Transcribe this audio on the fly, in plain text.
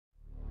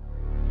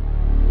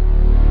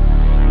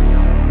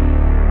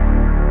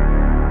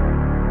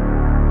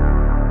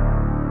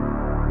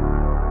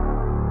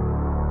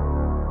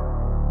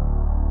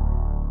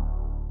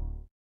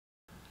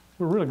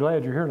really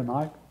glad you're here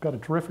tonight. We've got a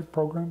terrific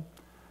program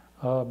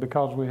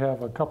because we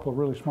have a couple of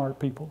really smart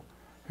people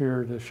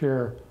here to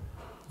share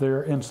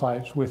their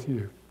insights with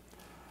you.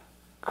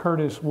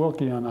 Curtis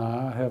Wilkie and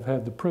I have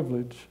had the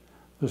privilege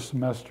this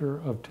semester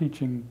of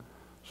teaching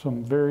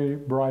some very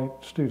bright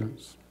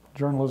students.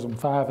 Journalism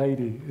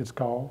 580 it's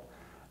called,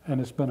 and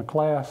it's been a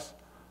class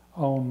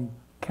on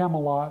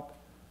Camelot,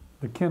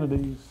 the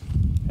Kennedys,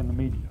 and the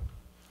media.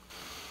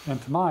 And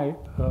tonight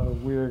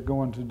we're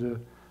going to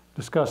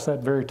discuss that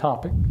very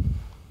topic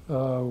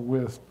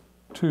with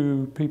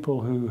two people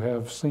who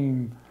have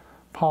seen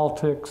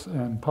politics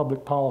and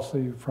public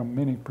policy from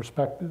many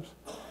perspectives.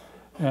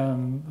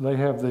 And they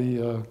have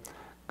the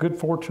good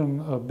fortune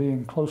of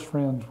being close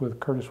friends with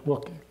Curtis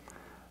Wilkie.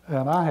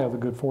 And I have the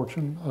good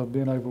fortune of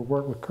being able to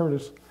work with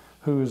Curtis,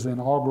 who is the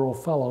inaugural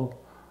fellow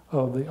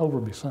of the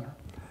Overby Center.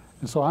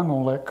 And so I'm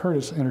going to let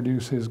Curtis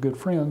introduce his good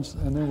friends,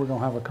 and then we're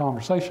going to have a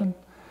conversation.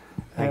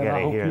 I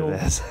gotta hear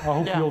this. I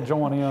hope you'll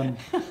join in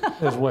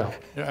as well.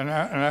 Yeah, and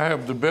I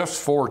have the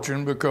best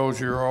fortune because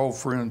you're all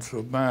friends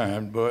of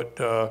mine, but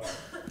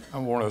I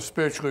want to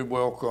especially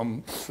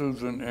welcome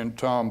Susan and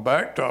Tom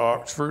back to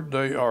Oxford.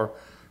 They are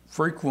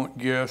frequent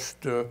guests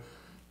to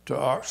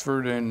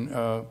Oxford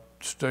and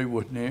stay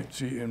with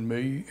Nancy and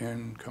me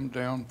and come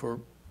down for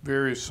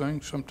various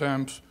things.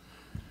 Sometimes,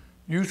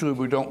 usually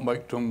we don't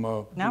make them.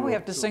 Now we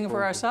have to sing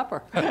for our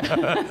supper.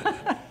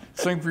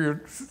 Sing for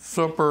your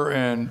supper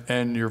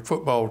and your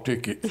football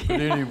tickets.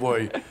 But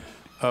anyway,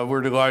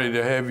 we're delighted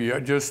to have you.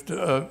 Just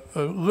a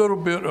little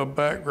bit of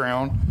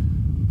background.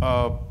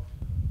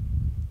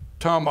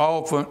 Tom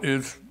Oliphant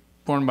is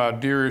one of my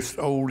dearest,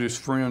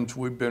 oldest friends.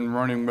 We've been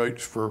running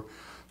mates for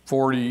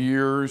 40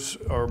 years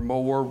or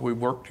more. We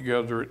worked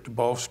together at the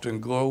Boston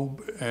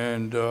Globe,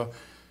 and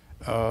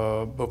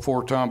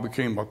before Tom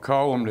became a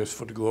columnist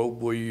for the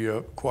Globe, we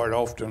quite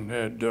often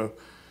had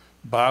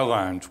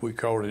bylines. We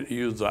called it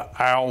either the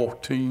OWL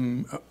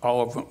team,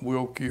 Oliphant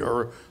Wilkie,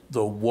 or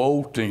the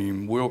WOE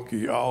team,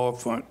 Wilkie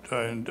Oliphant,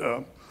 and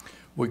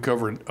we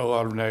covered a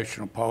lot of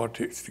national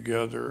politics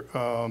together.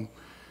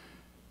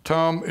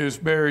 Tom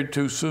is married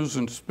to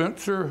Susan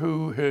Spencer,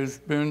 who has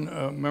been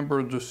a member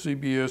of the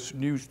CBS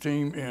News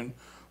team in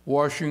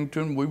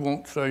Washington. We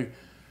won't say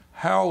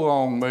how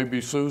long, maybe,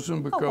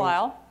 Susan, because a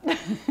while.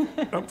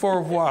 For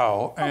a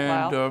while.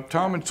 And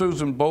Tom and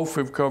Susan both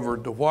have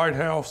covered the White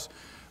House.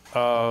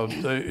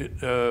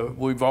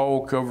 We've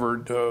all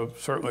covered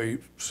certainly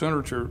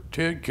Senator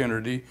Ted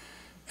Kennedy,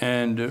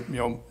 and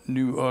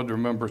knew other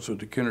members of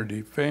the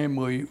Kennedy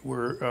family.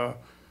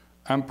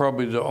 I'm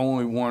probably the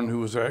only one who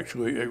was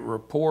actually a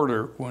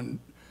reporter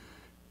when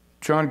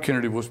John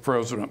Kennedy was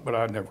president, but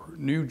I never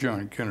knew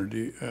John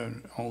Kennedy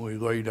and only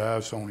laid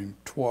eyes on him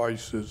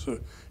twice as a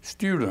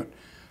student.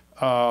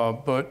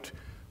 But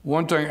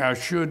one thing I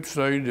should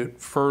say that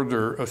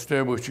further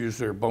establishes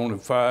their bona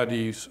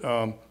fides,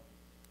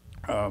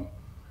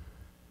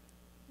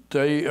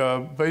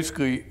 they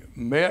basically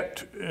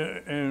met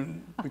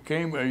and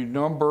became a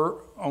number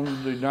on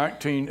the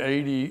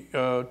 1980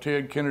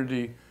 Ted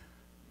Kennedy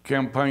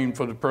campaign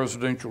for the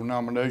presidential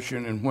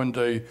nomination. And when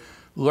they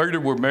later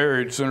were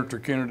married, Senator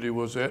Kennedy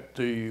was at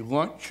the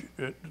lunch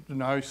at the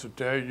nice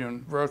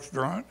Italian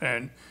restaurant,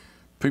 and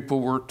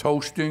people were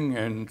toasting,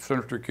 and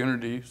Senator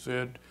Kennedy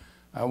said,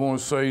 "I want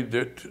to say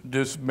that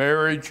this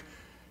marriage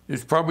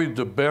is probably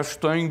the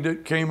best thing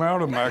that came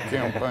out of my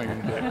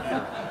campaign."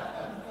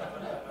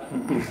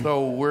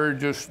 So we're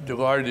just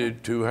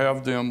delighted to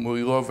have them.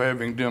 We love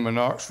having them in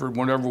Oxford.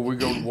 Whenever we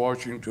go to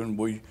Washington,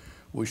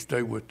 we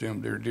stay with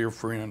them. They're dear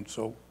friends.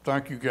 So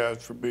thank you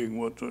guys for being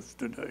with us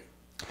today.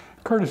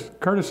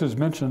 Curtis's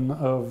mention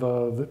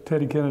of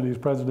Teddy Kennedy's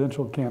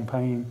presidential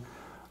campaign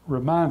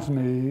reminds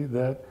me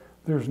that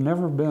there's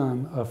never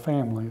been a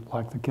family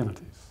like the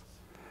Kennedys.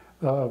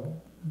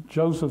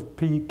 Joseph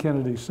P.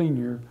 Kennedy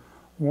Sr.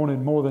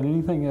 wanted more than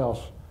anything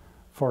else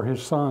for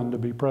his son to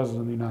be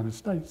president of the United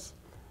States.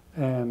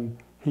 And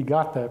he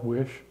got that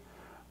wish.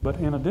 But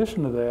in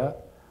addition to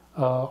that,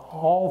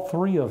 all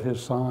three of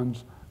his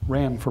sons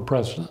ran for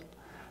president.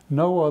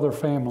 No other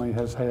family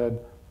has had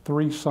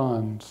three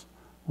sons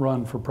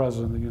run for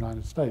president of the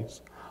United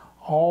States.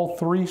 All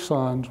three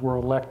sons were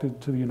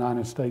elected to the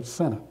United States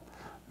Senate.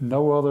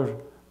 No other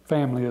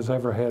family has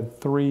ever had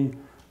three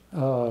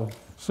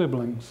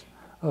siblings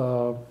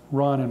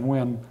run and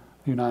win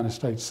the United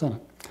States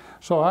Senate.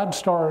 So I'd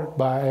start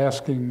by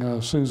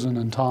asking Susan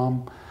and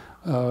Tom,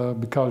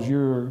 because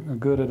you're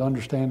good at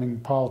understanding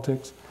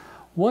politics,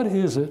 what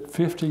is it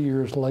 50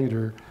 years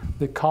later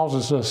that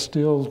causes us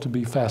still to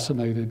be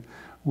fascinated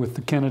with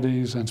the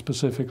Kennedys and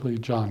specifically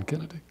John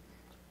Kennedy?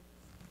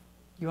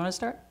 You want to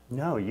start?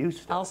 No, you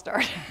start. I'll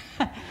start.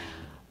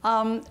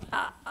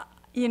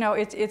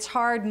 It's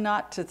hard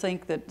not to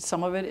think that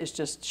some of it is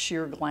just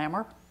sheer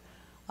glamour.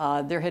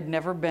 There had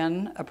never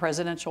been a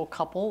presidential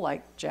couple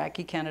like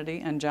Jackie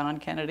Kennedy and John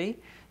Kennedy.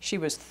 She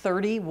was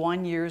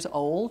 31 years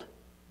old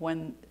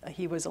when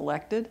he was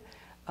elected,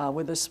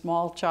 with a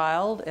small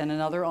child and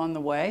another on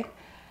the way.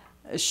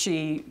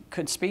 She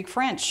could speak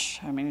French.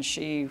 I mean,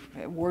 she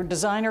wore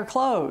designer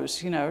clothes.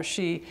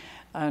 She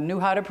knew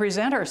how to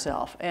present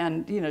herself.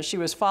 And, you know, she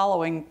was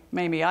following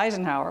Mamie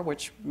Eisenhower,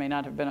 which may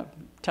not have been a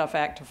tough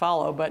act to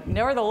follow, but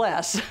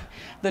nevertheless,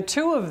 the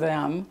two of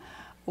them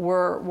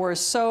were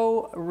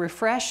so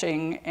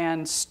refreshing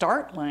and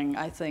startling,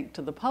 I think,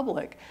 to the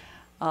public,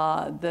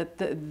 that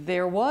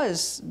there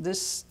was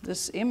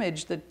this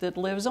image that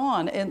lives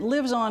on, and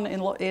lives on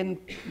in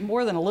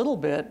more than a little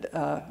bit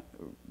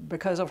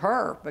because of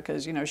her,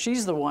 because, you know,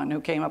 she's the one who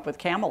came up with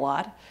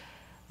Camelot.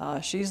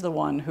 She's the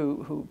one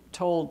who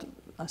told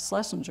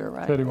Schlesinger,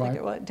 right? Teddy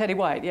White. Teddy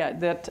White, yeah,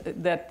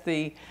 that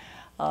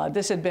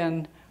this had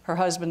been her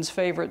husband's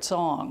favorite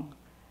song.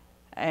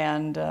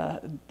 And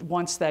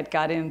once that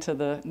got into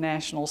the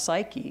national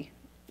psyche,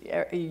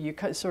 you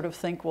sort of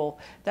think, well,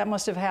 that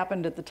must have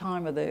happened at the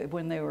time of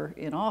when they were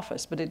in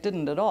office, but it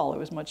didn't at all. It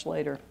was much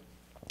later.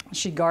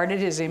 She guarded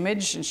his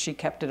image and she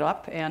kept it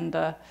up,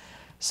 and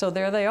so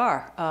there they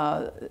are.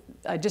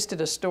 I just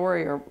did a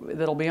story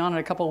that'll be on in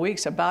a couple of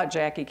weeks about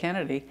Jackie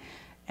Kennedy,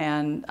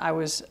 and I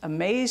was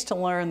amazed to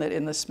learn that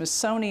in the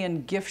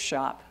Smithsonian gift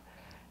shop,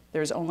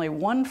 there's only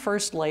one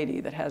first lady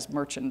that has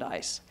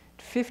merchandise.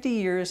 50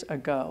 years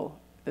ago,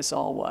 this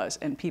all was,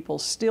 and people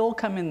still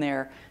come in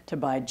there to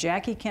buy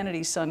Jackie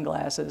Kennedy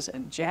sunglasses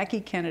and Jackie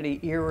Kennedy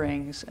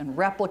earrings and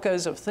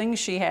replicas of things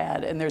she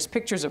had, and there's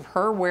pictures of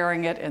her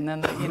wearing it, and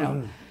then, you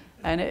know,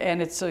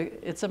 and it's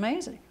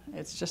amazing.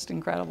 It's just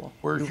incredible.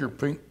 Where's your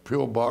pink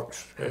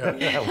pillbox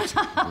at?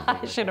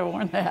 I should have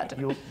worn that.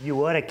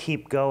 You ought to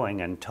keep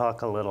going and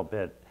talk a little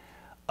bit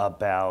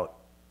about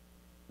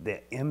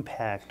the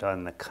impact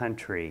on the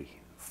country,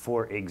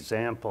 for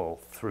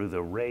example, through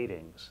the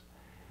ratings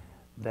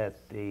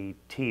that the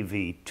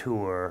TV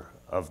tour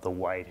of the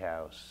White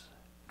House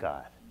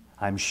got.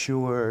 I'm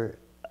sure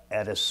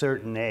at a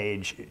certain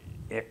age,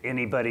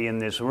 anybody in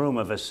this room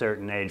of a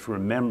certain age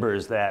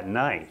remembers that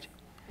night.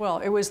 Well,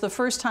 it was the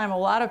first time a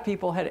lot of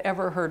people had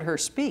ever heard her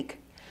speak.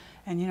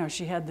 And, you know,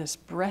 she had this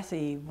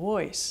breathy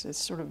voice, this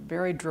sort of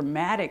very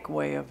dramatic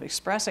way of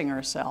expressing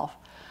herself.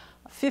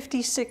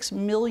 56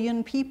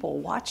 million people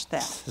watched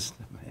that.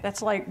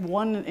 That's like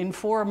 1 in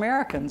 4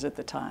 Americans at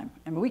the time.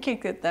 I mean, we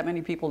can't get that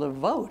many people to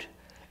vote,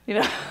 you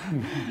know.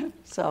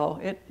 So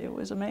it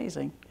was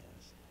amazing.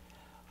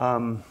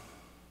 I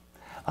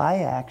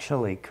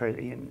actually,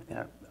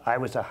 I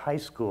was a high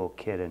school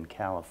kid in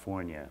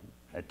California,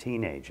 a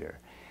teenager,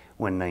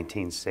 when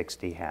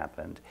 1960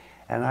 happened,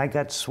 and I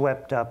got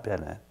swept up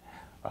in it.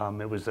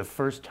 It was the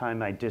first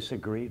time I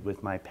disagreed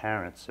with my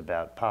parents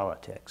about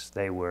politics.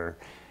 They were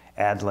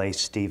Adlai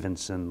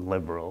Stevenson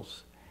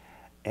liberals,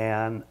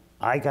 and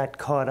I got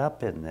caught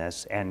up in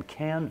this and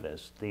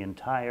canvassed the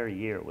entire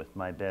year with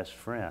my best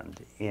friend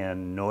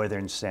in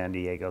northern San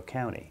Diego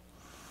County.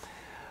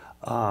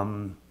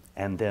 And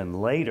then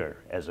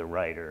later, as a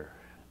writer,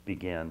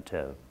 began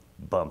to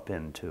bump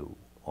into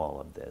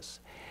all of this.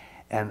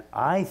 And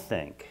I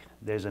think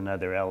there's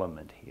another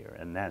element here,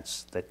 and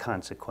that's the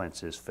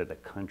consequences for the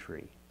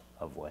country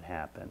of what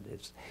happened.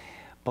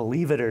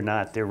 Believe it or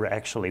not, there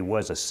actually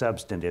was a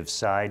substantive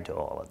side to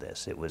all of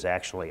this. It was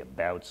actually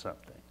about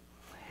something.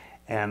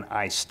 And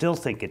I still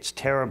think it's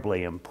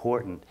terribly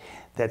important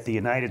that the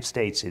United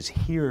States is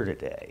here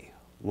today,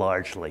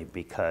 largely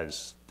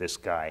because this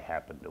guy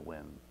happened to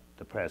win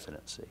the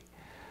presidency.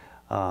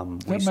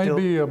 That may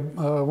be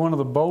one of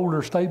the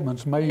bolder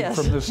statements made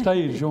from this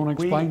stage. You want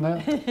to explain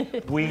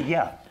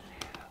that?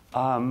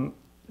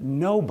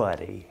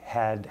 Nobody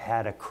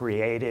had a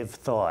creative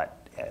thought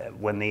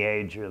when the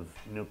age of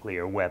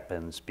nuclear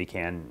weapons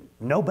began.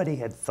 Nobody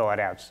had thought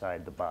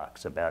outside the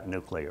box about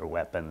nuclear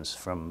weapons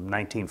from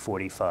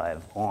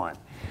 1945 on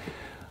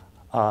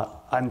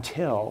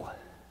until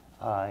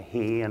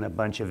he and a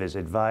bunch of his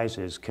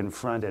advisors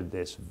confronted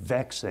this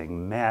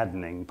vexing,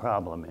 maddening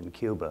problem in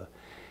Cuba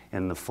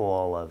in the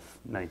fall of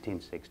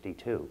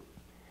 1962.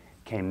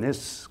 Came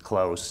this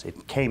close.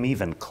 It came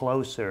even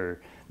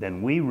closer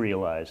than we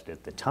realized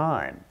at the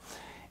time.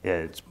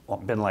 It's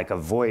been like a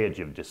voyage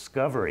of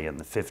discovery in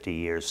the 50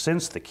 years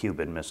since the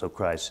Cuban Missile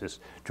Crisis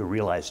to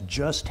realize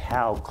just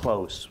how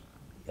close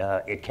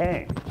it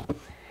came.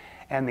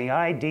 And the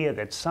idea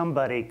that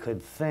somebody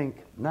could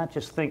think, not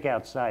just think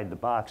outside the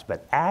box,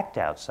 but act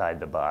outside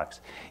the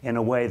box in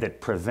a way that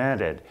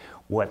prevented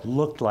what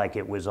looked like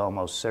it was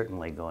almost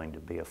certainly going to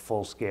be a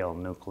full-scale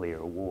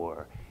nuclear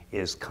war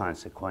is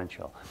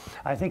consequential.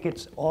 I think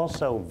it's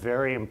also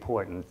very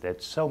important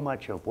that so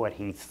much of what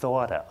he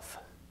thought of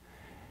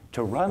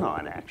to run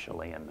on,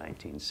 actually, in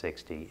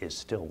 1960 is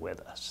still with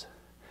us.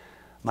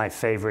 My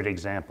favorite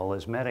example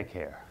is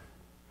Medicare,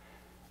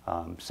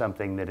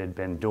 something that had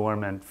been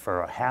dormant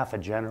for half a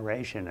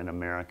generation in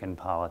American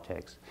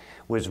politics,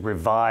 was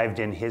revived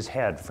in his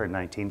head for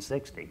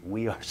 1960.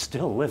 We are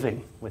still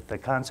living with the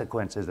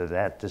consequences of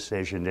that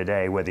decision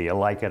today, whether you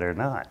like it or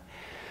not.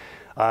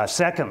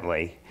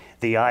 Secondly,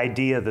 the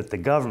idea that the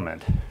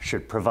government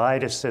should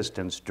provide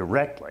assistance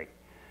directly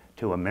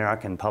to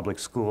American public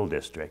school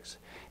districts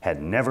had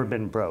never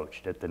been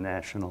broached at the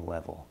national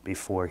level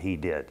before he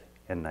did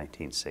in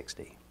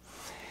 1960.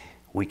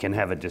 We can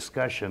have a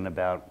discussion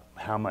about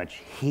how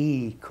much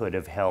he could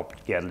have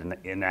helped get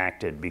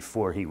enacted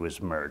before he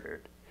was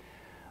murdered.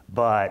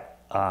 But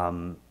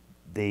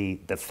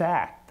the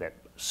fact that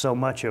so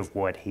much of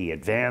what he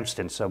advanced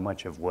and so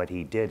much of what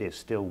he did is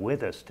still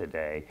with us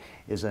today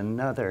is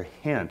another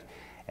hint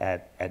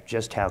at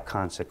just how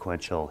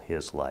consequential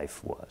his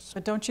life was.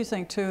 But don't you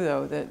think, too,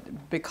 though,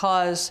 that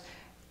because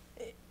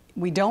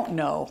we don't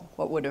know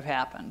what would have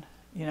happened,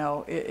 you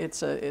know,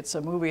 it's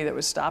a movie that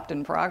was stopped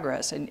in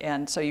progress,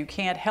 and so you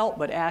can't help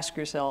but ask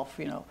yourself,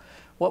 you know,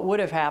 what would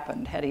have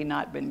happened had he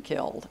not been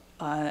killed?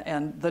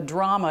 And the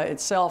drama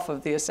itself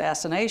of the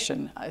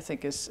assassination, I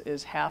think,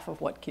 is half of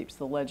what keeps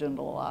the legend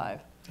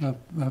alive.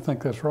 I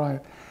think that's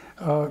right.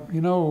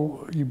 You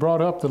know, you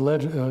brought up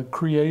the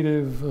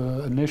creative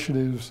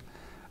initiatives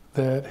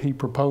that he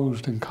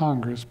proposed in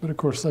Congress, but of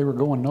course they were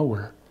going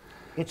nowhere.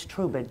 It's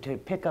true, but to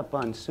pick up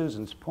on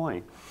Susan's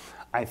point,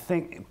 I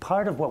think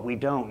part of what we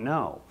don't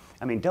know,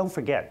 I mean, don't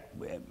forget,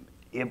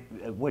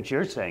 what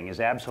you're saying is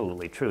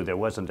absolutely true. There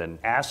wasn't an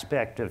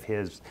aspect of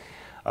his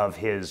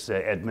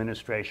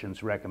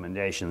administration's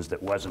recommendations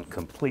that wasn't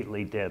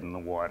completely dead in the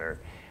water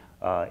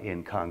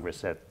in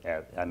Congress.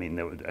 I mean,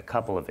 there were a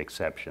couple of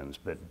exceptions,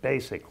 but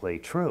basically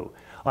true.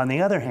 On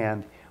the other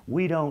hand,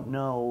 we don't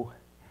know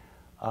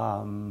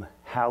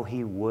how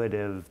he would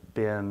have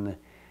been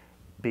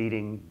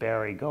beating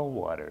Barry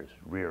Goldwater's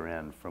rear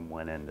end from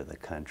one end of the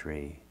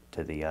country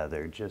to the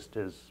other, just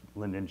as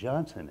Lyndon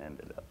Johnson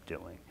ended up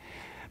doing.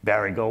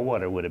 Barry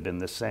Goldwater would have been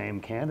the same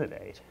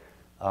candidate.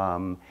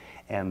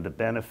 And the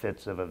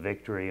benefits of a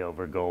victory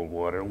over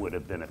Goldwater would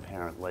have been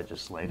apparent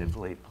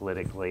legislatively,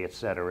 politically, et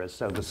cetera.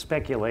 So the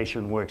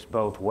speculation works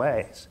both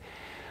ways.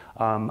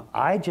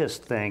 I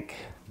just think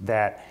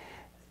that,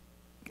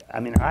 I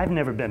mean, I've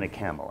never been a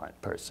Camelot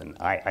person.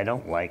 I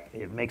don't like,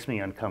 it makes me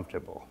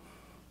uncomfortable,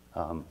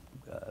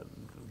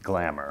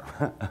 glamour,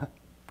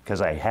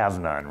 because I have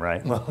none,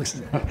 right?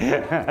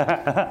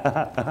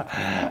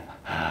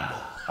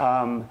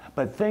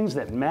 But things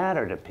that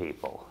matter to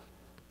people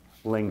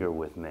linger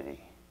with me.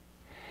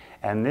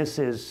 And this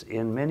is,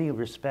 in many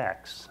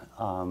respects,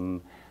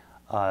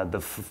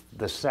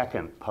 the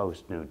second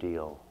post-New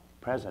Deal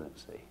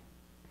presidency.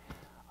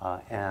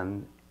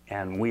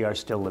 And we are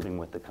still living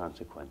with the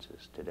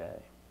consequences today.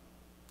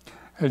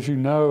 As you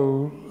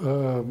know,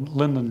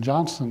 Lyndon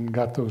Johnson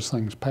got those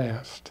things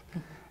passed.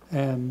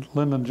 And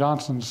Lyndon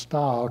Johnson's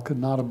style could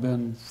not have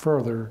been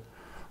further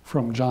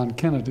from John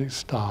Kennedy's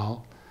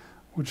style,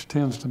 which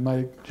tends to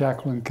make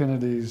Jacqueline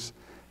Kennedy's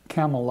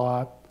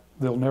Camelot,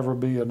 there'll never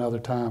be another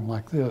time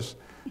like this,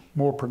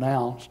 more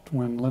pronounced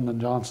when Lyndon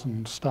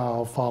Johnson's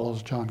style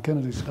follows John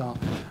Kennedy's style.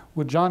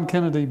 Would John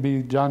Kennedy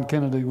be John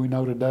Kennedy we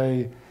know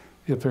today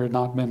if there had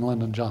not been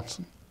Lyndon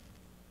Johnson?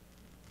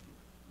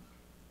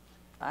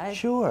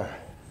 Sure.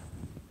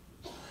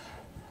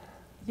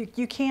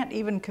 You can't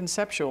even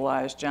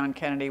conceptualize John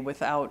Kennedy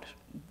without,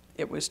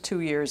 it was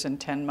 2 years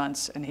and 10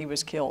 months and he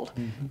was killed.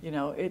 Mm-hmm. You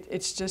know,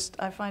 it's just,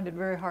 I find it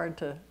very hard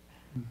to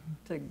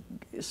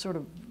sort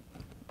of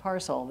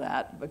parse all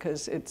that,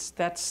 because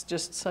that's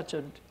just such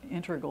an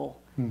integral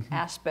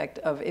aspect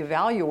of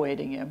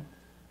evaluating him.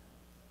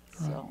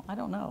 Right. So I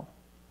don't know.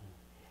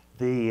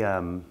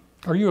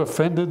 Are you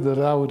offended that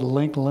I would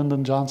link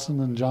Lyndon Johnson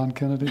and John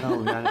Kennedy?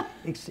 No,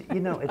 you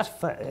know, it's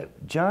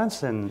John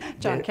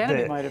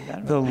Kennedy might have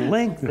been. The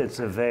link that's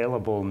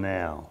available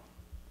now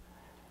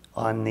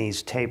on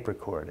these tape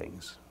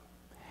recordings,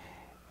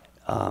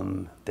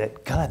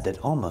 that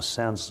almost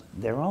sounds,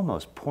 they're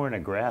almost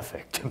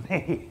pornographic to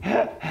me,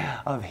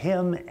 of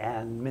him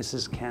and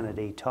Mrs.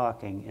 Kennedy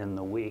talking in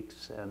the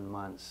weeks and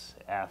months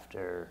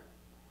after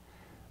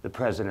the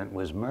president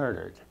was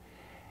murdered.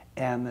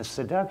 And the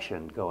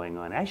seduction going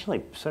on,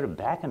 actually sort of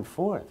back and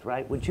forth,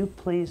 right? Would you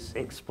please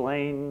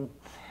explain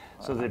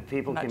so that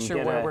people can get I'm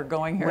not sure where we're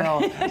going here. Well,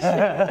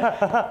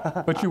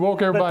 but you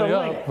woke everybody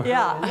up.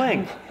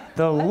 Yeah.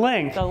 The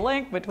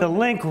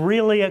link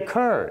really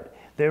occurred.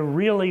 There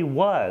really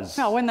was.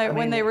 No, when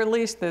they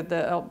released the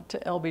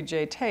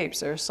LBJ tapes,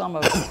 there's some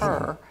of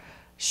her.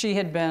 She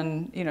had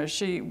been, you know,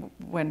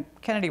 when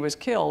Kennedy was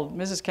killed,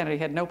 Mrs. Kennedy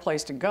had no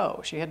place to go.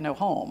 She had no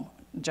home.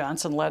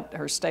 Johnson let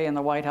her stay in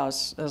the White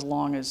House as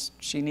long as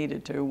she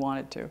needed to,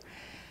 wanted to.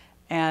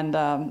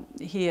 And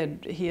he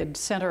had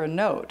sent her a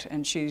note,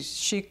 and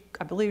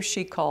I believe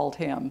she called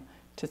him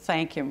to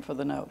thank him for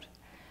the note.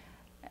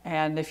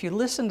 And if you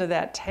listen to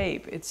that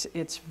tape,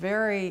 it's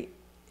very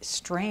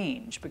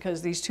strange,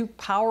 because these two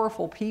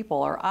powerful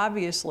people are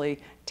obviously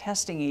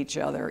testing each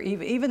other.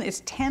 Even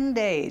it's 10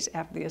 days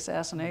after the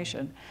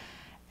assassination.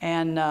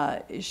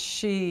 And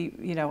she,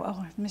 you know,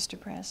 oh, Mr.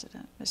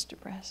 President, Mr.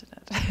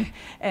 President.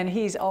 And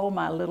he's, oh,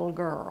 my little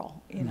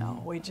girl, you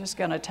know, we're just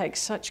going to take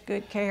such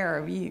good care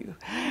of you.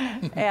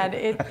 And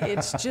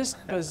it's just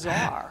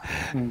bizarre.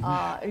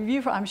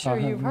 I'm sure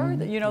you've heard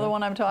that, you know the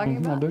one I'm talking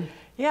about? I do.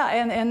 Yeah,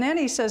 and then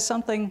he says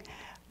something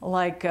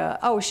like,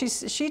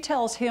 she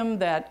tells him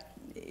that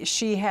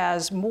she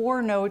has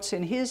more notes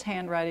in his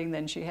handwriting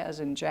than she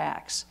has in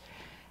Jack's.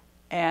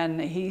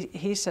 And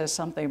he says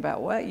something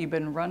about, what, you've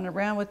been running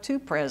around with 2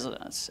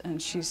 presidents.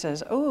 And she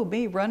says, oh,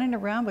 me running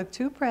around with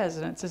 2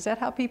 presidents, is that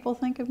how people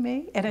think of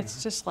me? And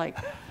it's just like,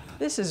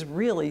 this is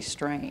really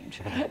strange.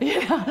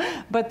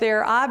 Yeah. But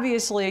they're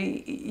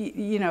obviously,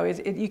 you know,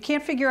 you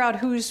can't figure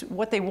out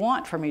what they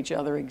want from each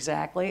other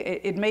exactly.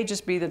 It may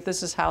just be that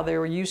this is how they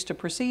were used to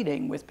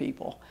proceeding with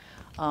people.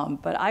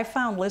 But I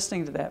found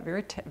listening to that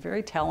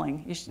very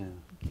telling. You should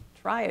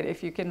try it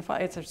if you can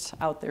find it. It's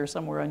out there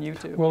somewhere on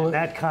YouTube. Well,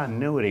 that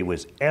continuity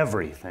was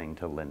everything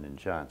to Lyndon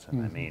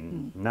Johnson. I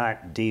mean,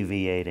 not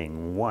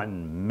deviating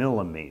 1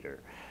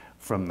 millimeter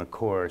from the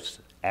course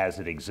as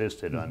it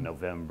existed on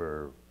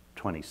November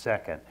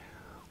 22nd,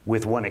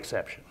 with one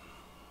exception.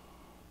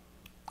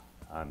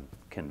 I'm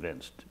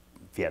convinced,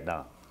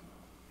 Vietnam,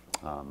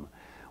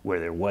 where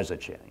there was a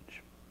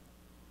change,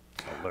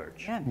 a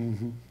lurch. Yeah.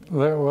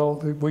 Well,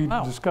 we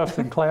discussed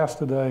in class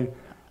today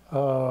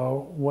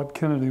what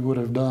Kennedy would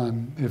have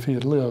done if he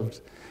had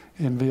lived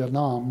in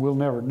Vietnam. We'll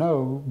never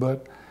know,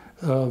 but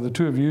the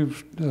 2 of you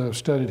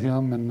studied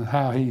him and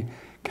how he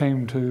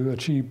came to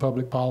achieve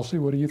public policy.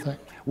 What do you think?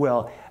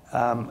 Well,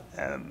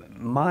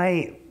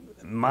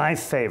 my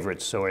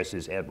favorite source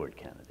is Edward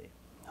Kennedy,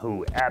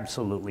 who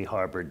absolutely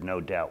harbored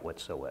no doubt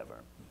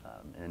whatsoever.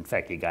 In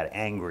fact, he got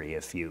angry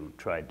if you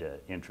tried to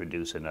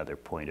introduce another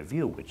point of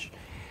view, which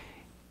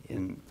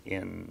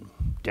in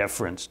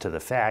deference to the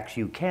facts,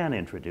 you can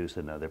introduce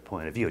another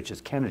point of view. It's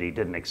just Kennedy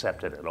didn't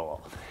accept it at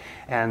all.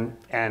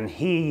 And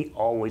he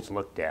always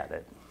looked at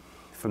it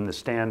from the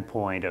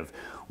standpoint of,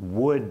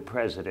 would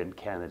President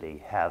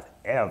Kennedy have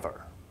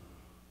ever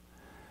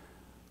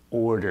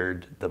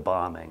ordered the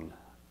bombing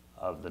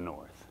of the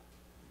North?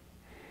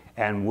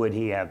 And would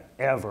he have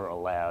ever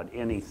allowed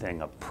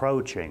anything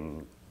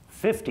approaching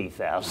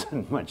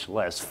 50,000, much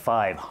less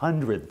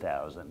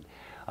 500,000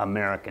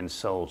 American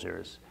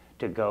soldiers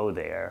to go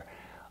there?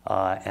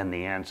 And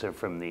the answer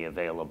from the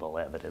available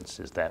evidence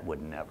is that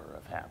would never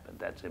have happened.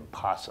 That's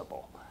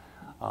impossible.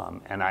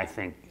 And I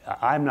think,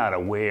 I'm not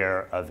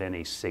aware of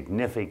any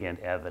significant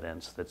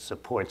evidence that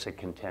supports a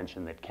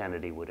contention that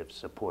Kennedy would have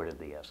supported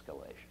the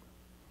escalation.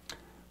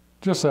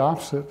 Just the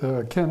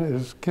opposite.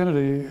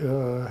 Kennedy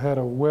had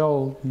a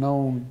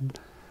well-known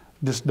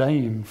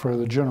disdain for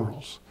the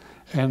generals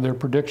and their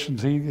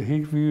predictions. He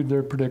viewed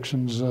their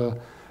predictions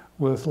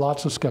with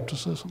lots of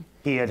skepticism.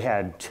 He had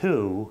had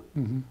 2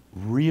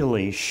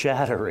 really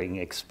shattering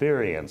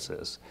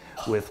experiences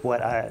with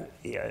what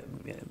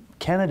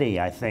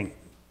Kennedy, I think,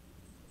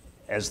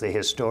 as the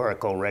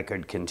historical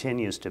record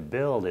continues to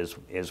build,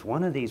 is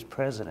one of these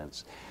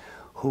presidents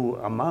who,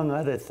 among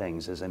other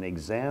things, is an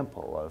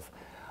example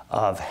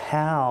of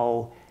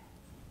how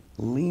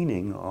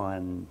leaning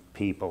on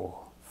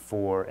people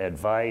for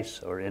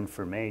advice or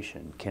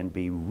information can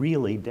be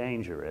really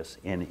dangerous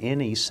in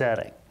any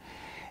setting.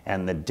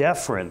 And the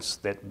deference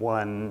that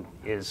one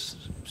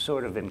is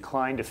sort of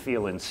inclined to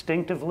feel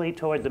instinctively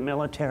toward the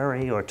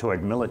military or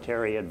toward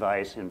military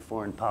advice in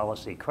foreign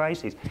policy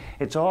crises,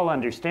 it's all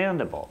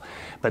understandable.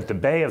 But the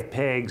Bay of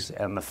Pigs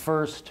and the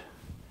first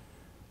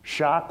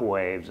shock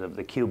waves of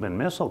the Cuban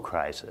Missile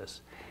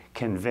Crisis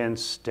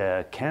convinced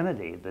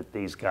Kennedy that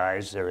these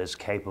guys are as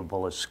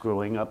capable of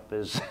screwing up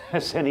as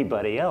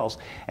anybody else.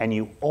 And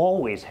you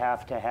always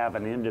have to have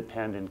an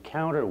independent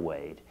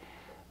counterweight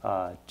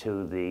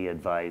to the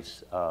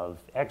advice of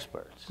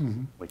experts,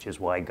 which is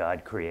why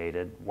God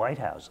created White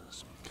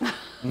Houses on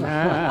the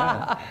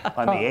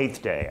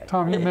 8th day.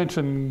 Tom, you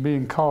mentioned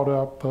being caught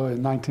up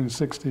in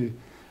 1960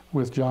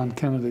 with John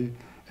Kennedy,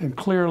 and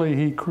clearly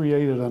he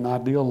created an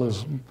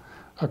idealism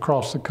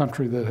across the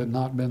country that had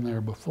not been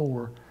there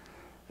before.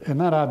 And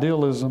that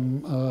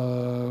idealism,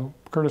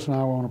 Curtis and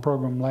I were on a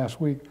program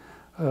last week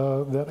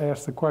that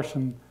asked the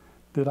question,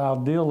 did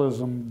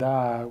idealism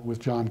die with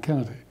John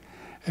Kennedy?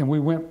 And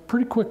we went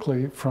pretty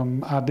quickly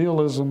from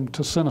idealism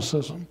to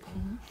cynicism.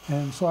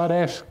 And so I'd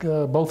ask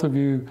both of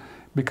you,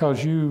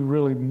 because you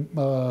really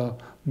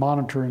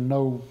monitor and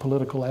know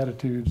political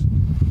attitudes,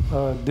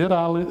 did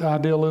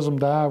idealism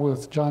die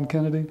with John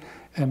Kennedy?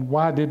 And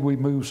why did we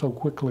move so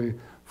quickly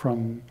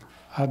from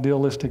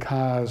idealistic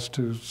highs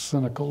to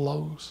cynical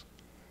lows?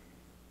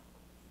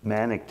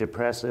 Manic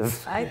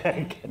depressive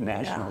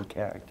national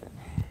character.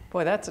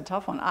 Boy, that's a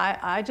tough one.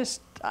 I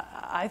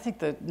think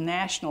the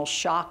national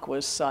shock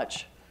was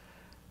such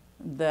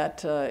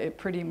that it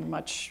pretty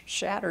much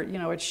shattered,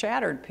 it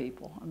shattered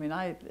people. I mean,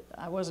 I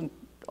wasn't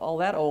all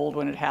that old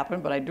when it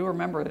happened, but I do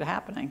remember it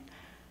happening.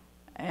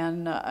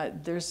 And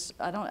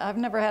I've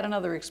never had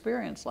another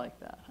experience like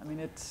that. I mean,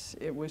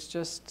 it was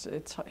just,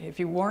 if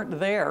you weren't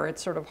there,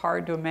 it's sort of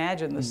hard to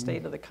imagine the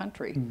state of the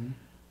country.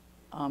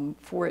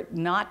 For it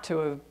not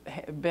to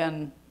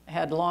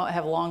have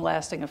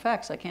long-lasting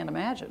effects, I can't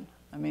imagine.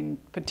 I mean,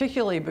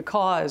 particularly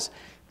because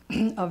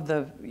of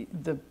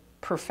the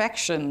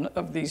perfection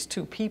of these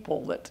 2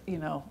 people that,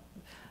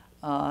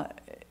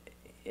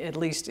 at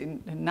least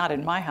not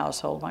in my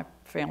household, my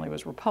family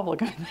was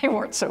Republican, they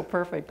weren't so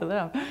perfect to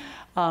them.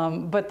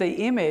 But the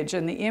image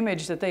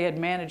that they had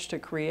managed to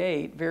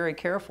create very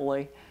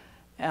carefully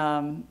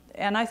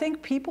And I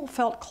think people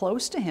felt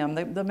close to him.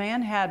 The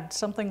man had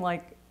something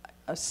like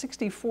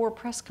 64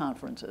 press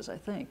conferences, I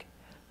think,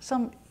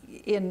 some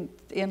in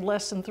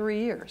less than 3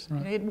 years.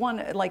 Right. He'd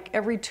won, like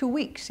every 2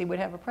 weeks he would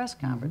have a press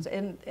conference,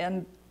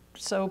 and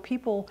so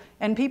people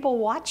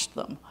watched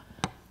them.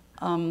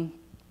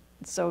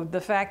 So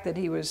the fact that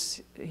he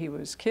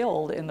was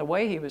killed in the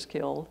way he was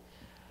killed,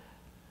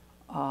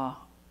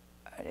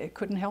 it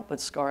couldn't help but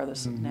scar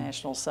the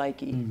national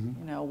psyche. You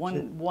know,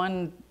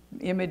 one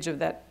image of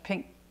that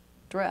pink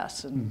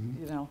dress, and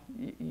you know,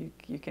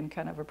 you can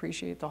kind of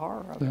appreciate the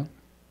horror of it.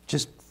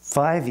 Just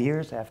 5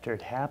 years after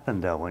it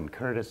happened, though, when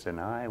Curtis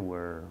and I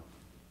were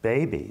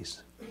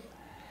babies,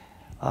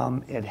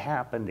 it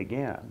happened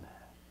again.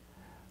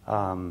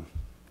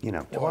 You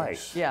know,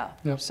 twice. Yeah.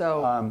 Yep.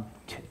 So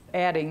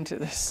adding to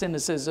the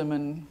cynicism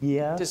and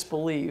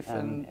disbelief,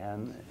 and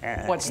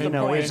what's the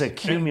point? It's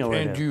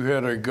accumulative. And you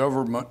had a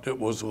government that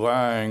was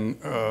lying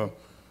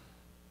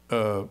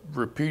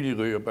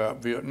repeatedly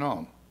about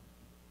Vietnam.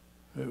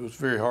 It was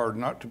very hard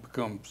not to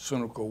become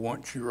cynical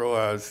once you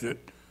realized that,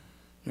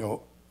 you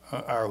know,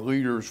 our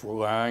leaders were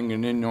lying,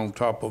 and then on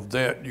top of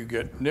that, you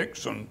get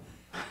Nixon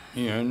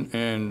in,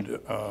 and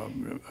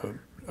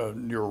a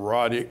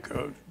neurotic,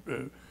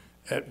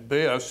 at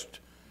best,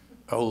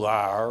 a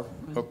liar,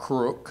 a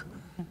crook.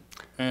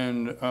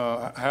 And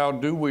how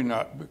do we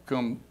not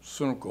become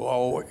cynical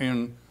all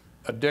in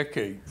a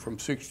decade from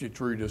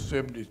 63 to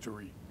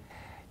 73?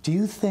 Do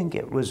you think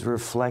it was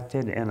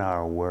reflected in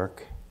our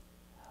work?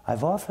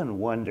 I've often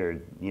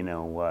wondered, you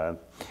know,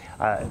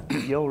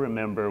 you'll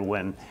remember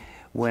when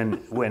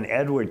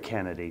Edward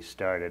Kennedy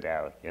started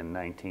out in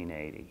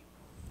 1980,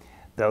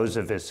 those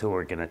of us who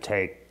were going to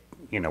take,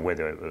 you know,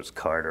 whether it was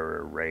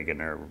Carter or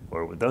Reagan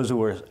or those who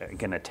were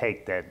going to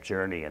take that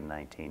journey in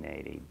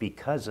 1980,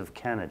 because of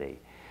Kennedy,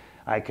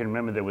 I can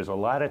remember there was a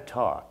lot of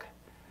talk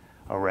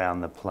around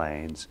the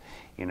plains.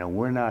 You know,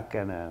 we're not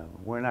gonna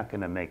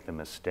make the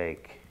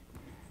mistake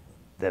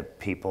that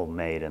people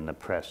made in the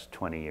press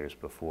 20 years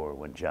before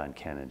when John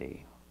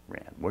Kennedy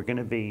ran. We're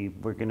gonna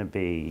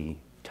be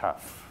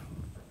tough,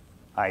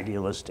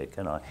 idealistic,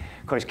 and all.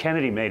 Of course,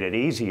 Kennedy made it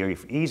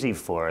easy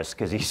for us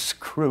because he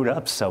screwed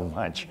up so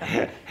much.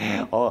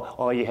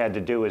 all you had to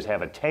do was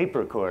have a tape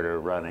recorder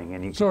running,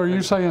 and So are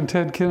you saying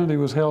Ted Kennedy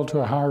was held to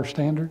a higher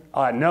standard?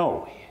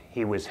 No,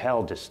 he was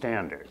held to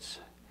standards.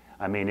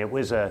 I mean, it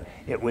was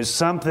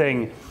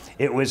something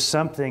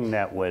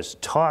that was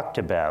talked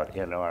about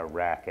in our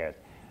racket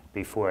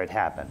before it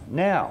happened.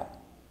 Now,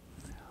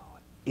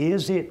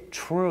 is it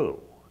true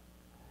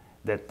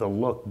that the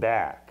look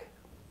back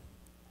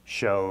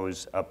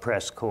shows a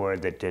press corps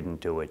that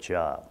didn't do a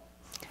job?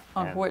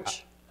 On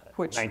which?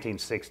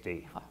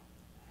 1960.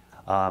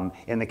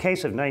 In the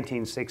case of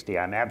 1960,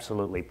 I'm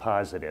absolutely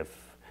positive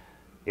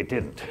it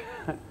didn't.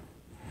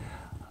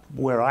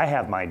 Where I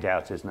have my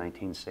doubts is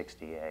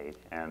 1968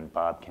 and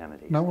Bob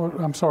Kennedy. No,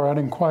 I'm sorry, I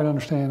didn't quite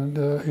understand.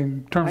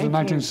 In terms of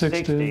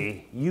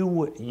 1960,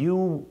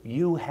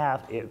 you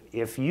have,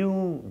 if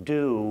you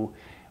do,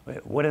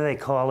 what do they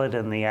call it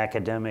in the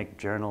academic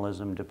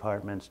journalism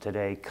departments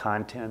today?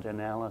 Content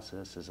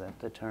analysis, is that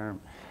the term?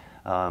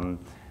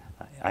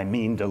 I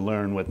mean to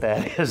learn what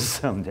that is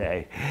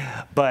someday.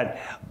 But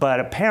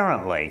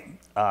apparently,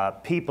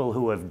 people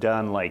who have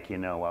done, like, you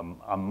know,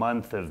 a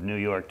month of New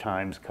York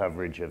Times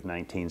coverage of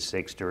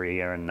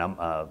 1960 or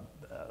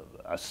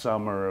a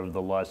summer of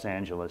the Los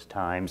Angeles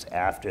Times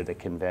after the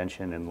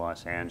convention in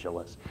Los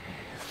Angeles,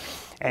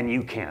 and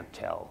you can't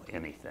tell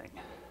anything.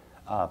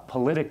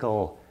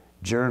 Political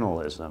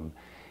journalism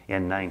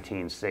in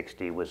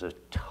 1960 was a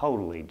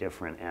totally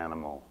different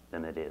animal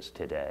than it is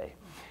today.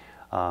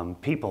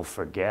 People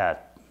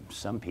forget,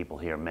 some people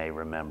here may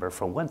remember,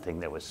 for one thing,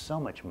 there was so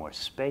much more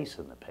space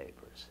in the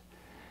papers.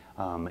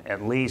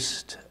 At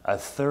least a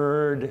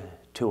third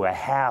to a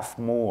half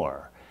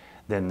more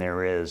than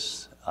there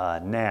is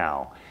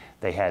now.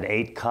 They had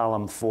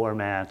 8-column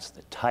formats,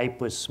 the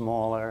type was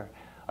smaller.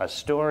 A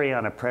story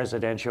on a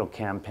presidential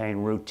campaign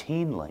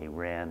routinely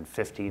ran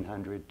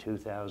 1,500,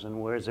 2,000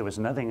 words. There was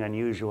nothing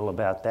unusual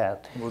about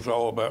that. It was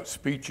all about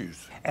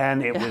speeches.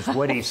 And it was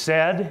what he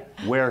said,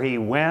 where he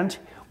went,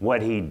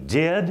 what he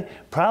did,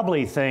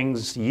 probably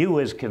things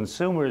you as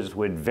consumers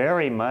would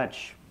very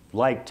much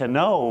like to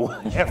know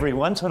every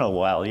once in a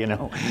while, you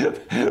know,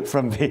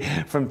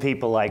 from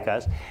people like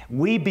us.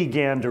 We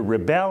began to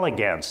rebel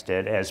against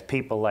it as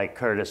people like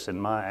Curtis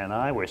and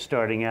I were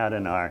starting out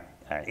in our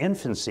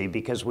infancy,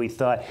 because we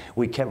thought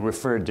we kept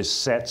referred to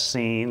set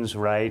scenes,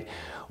 right,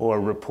 or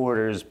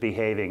reporters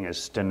behaving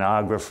as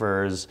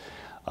stenographers,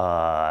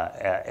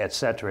 et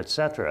cetera, et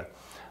cetera.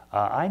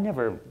 I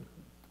never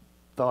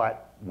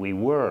thought we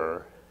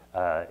were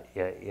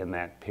in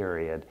that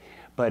period.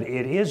 But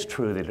it is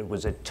true that it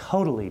was a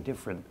totally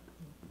different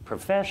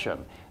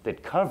profession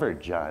that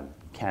covered John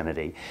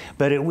Kennedy,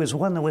 but it was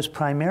one that was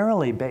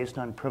primarily based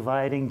on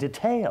providing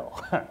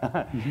detail,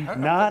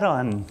 not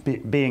on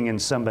being in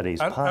somebody's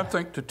pocket. I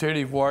think the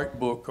Teddy White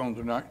book on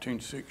the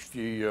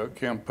 1960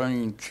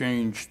 campaign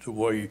changed the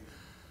way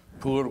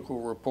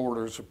political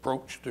reporters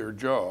approached their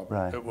job.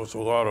 Right. There was a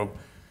lot of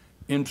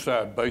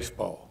inside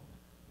baseball.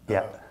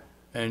 Yeah.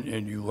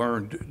 And you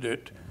learned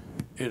that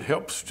it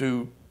helps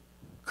to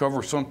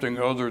cover something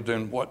other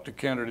than what the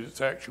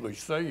candidate's actually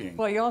saying.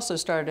 Well, you also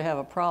started to have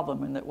a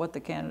problem in that what the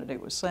candidate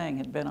was saying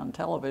had been on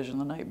television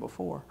the night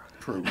before.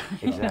 True.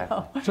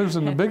 Exactly.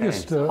 Susan, the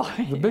biggest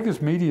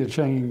media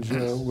change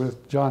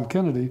with John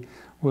Kennedy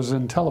was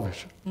in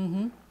television.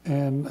 Mm-hmm.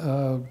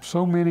 And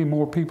so many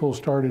more people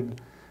started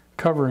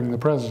covering the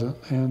president,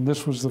 and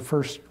this was the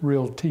first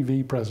real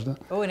TV president.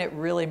 Oh, and it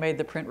really made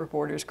the print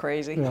reporters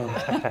crazy.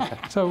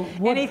 Yeah. So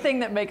anything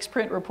that makes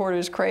print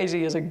reporters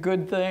crazy is a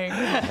good thing.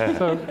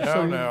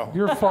 So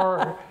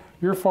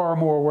you're far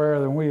more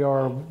aware than we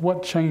are of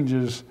what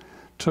changes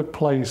took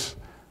place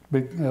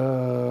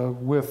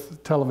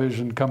with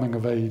television coming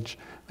of age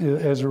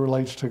as it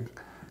relates to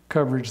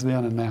coverage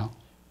then and now.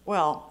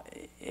 Well,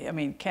 I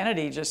mean,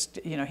 Kennedy just,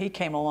 he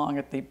came along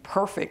at the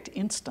perfect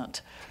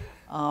instant.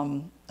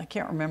 I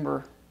can't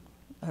remember,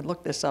 I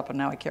looked this up and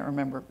now I can't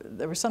remember.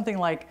 There was something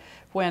like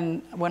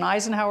when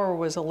Eisenhower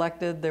was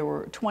elected, there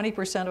were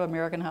 20% of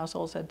American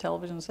households had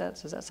television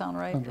sets. Does that sound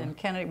right? Okay. And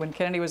when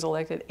Kennedy was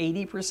elected,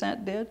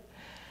 80% did.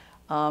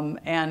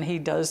 And he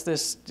does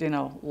this,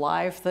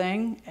 live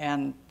thing,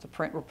 and the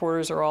print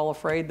reporters are all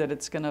afraid that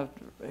it's going to,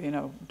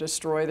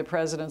 destroy the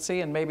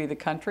presidency and maybe the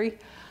country.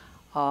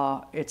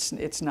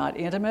 It's not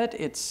intimate.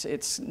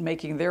 It's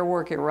making their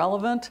work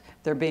irrelevant.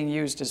 They're being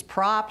used as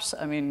props.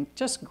 I mean,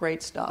 just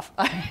great stuff.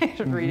 I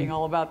was reading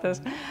all about this.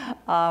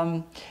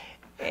 But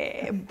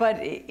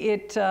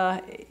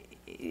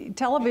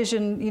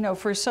television,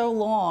 for so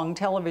long,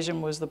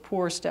 television was the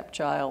poor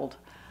stepchild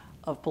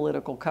of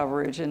political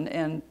coverage.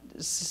 And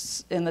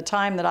in the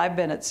time that I've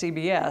been at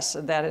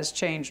CBS, that has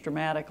changed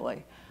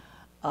dramatically.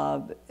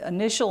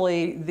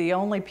 Initially, the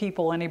only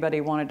people anybody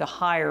wanted to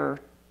hire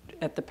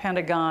at the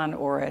Pentagon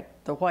or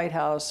at the White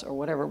House or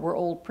whatever were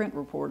old print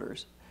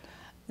reporters.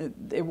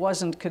 It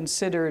wasn't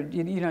considered,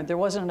 there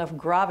wasn't enough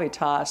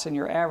gravitas in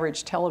your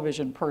average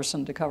television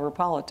person to cover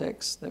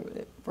politics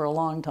for a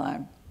long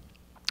time.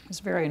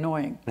 It's very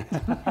annoying.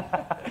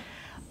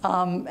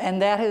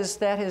 And that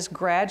has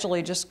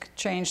gradually just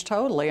changed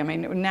totally. I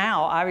mean,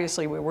 now,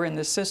 obviously, we're in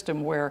this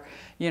system where,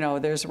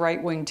 there's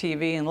right-wing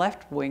TV and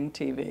left-wing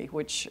TV,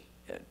 which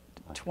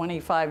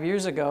 25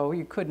 years ago,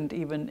 you couldn't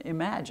even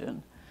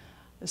imagine.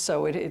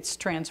 So it's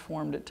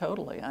transformed it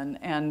totally.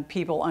 And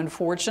people,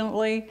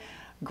 unfortunately,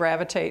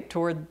 gravitate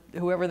toward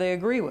whoever they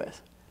agree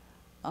with,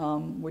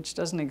 which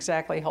doesn't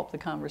exactly help the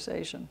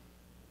conversation.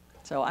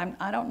 So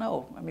I don't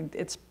know. I mean,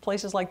 it's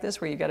places like this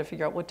where you got to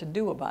figure out what to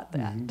do about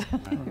that.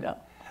 Mm-hmm.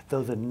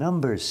 Though the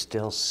numbers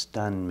still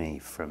stun me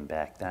from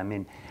back then. I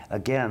mean,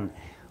 again,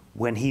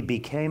 when he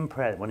became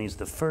when he's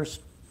the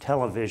first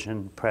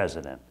television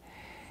president,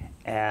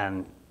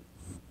 and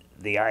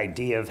the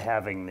idea of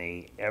having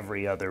the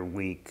every other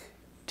week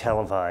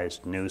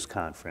televised news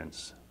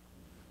conference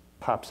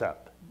pops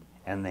up,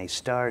 and they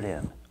start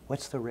in.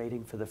 What's the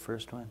rating for the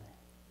first one?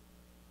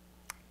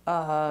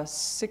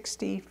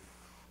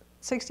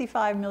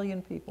 65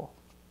 million people.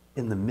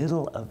 In the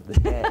middle of the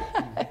day.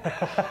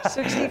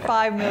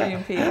 65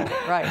 million people,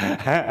 right.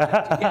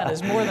 Yeah,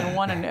 there's more than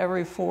one in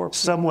every 4 people.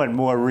 Somewhat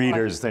more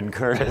readers than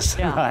Curtis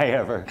and I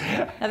ever.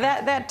 Now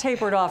that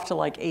tapered off to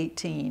like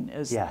 18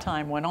 as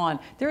time went on.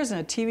 There isn't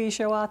a TV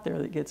show out there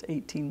that gets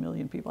 18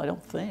 million people, I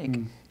don't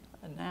think,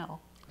 now.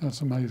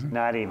 That's amazing.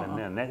 Not even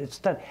then. It's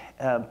done.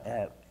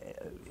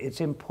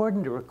 It's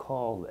important to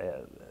recall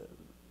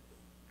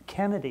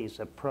Kennedy's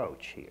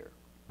approach here,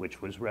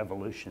 which was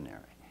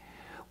revolutionary,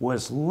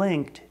 was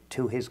linked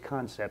to his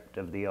concept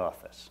of the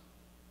office.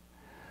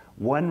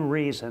 One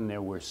reason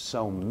there were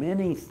so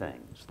many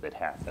things that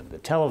happened, the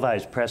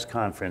televised press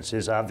conference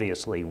is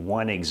obviously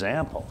one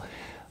example.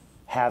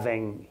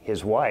 Having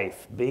his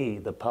wife be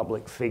the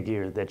public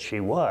figure that she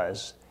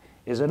was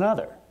is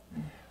another.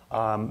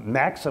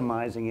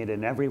 Maximizing it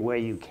in every way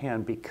you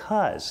can,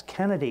 because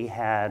Kennedy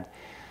had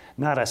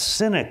not a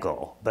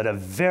cynical, but a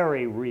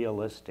very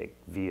realistic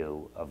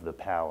view of the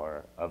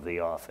power of the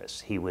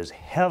office. He was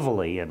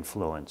heavily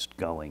influenced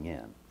going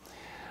in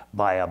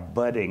by a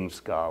budding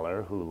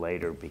scholar who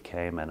later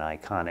became an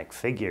iconic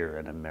figure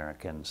in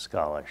American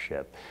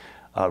scholarship,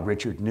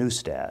 Richard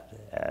Newstead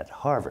at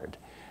Harvard,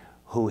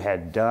 who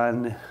had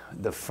done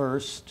the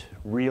first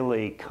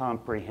really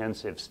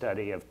comprehensive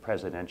study of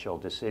presidential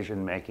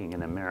decision-making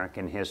in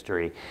American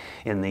history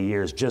in the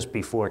years just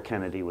before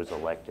Kennedy was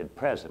elected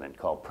president,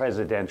 called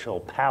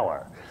Presidential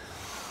Power.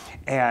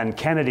 And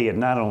Kennedy had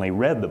not only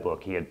read the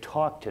book, he had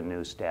talked to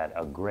Newstead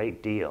a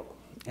great deal.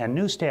 And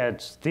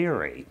Newsted's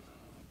theory,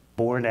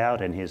 borne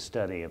out in his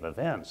study of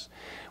events,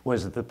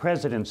 was that the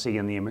presidency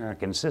in the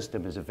American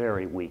system is a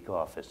very weak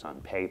office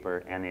on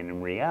paper and in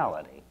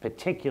reality,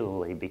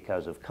 particularly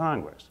because of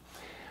Congress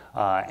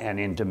and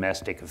in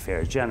domestic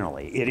affairs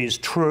generally. It is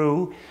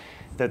true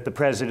that the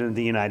President of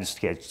the United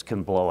States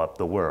can blow up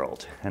the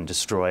world and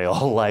destroy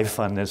all life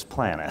on this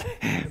planet.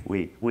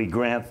 We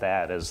grant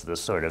that as the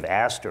sort of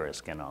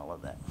asterisk in all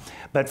of that.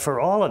 But for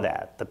all of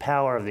that, the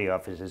power of the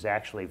office is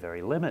actually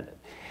very limited,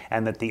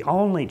 and that the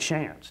only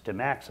chance to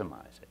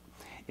maximize it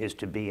is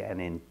to be an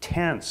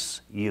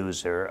intense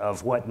user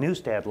of what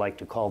Neustadt liked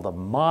to call the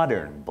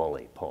modern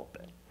bully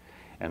pulpit.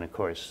 And of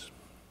course,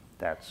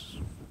 that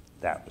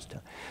was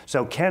done.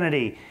 So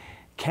Kennedy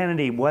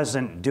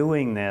wasn't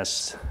doing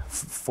this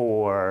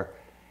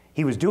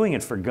he was doing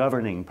it for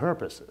governing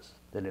purposes.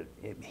 That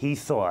he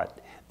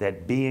thought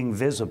that being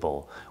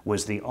visible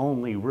was the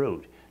only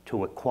route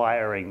to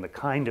acquiring the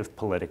kind of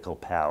political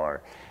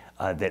power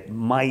that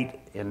might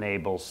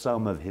enable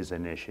some of his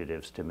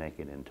initiatives to make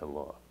it into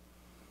law.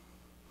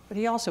 But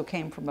he also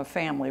came from a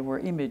family where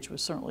image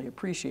was certainly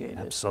appreciated.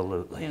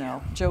 Absolutely. You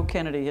know, Joe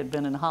Kennedy had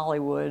been in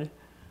Hollywood.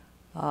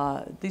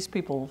 These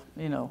people,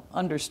 you know,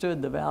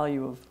 understood the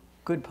value of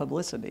good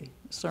publicity,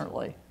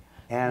 certainly.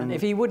 And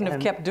if he wouldn't have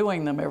kept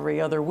doing them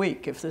every other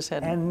week, if this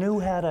hadn't... And knew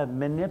how to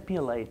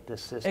manipulate the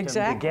system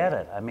Exactly. to get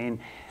it. I mean,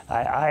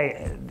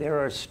 there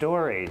are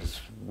stories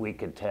we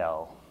could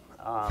tell.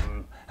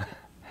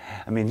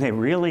 I mean, they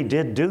really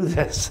did do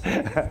this.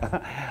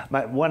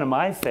 One of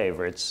my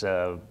favorites,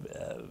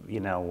 you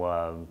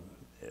know,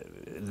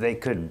 they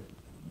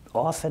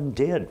often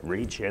did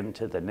reach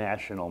into the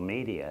national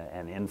media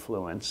and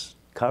influence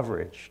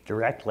coverage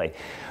directly.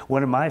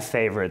 One of my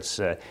favorites,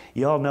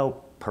 you all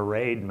know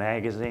Parade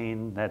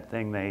magazine, that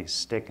thing they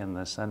stick in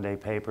the Sunday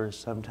papers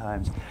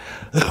sometimes.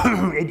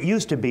 It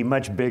used to be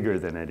much bigger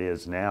than it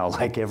is now,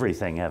 like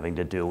everything having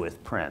to do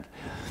with print.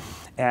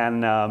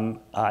 And I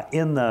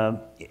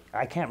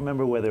can't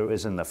remember whether it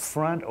was in the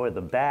front or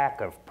the back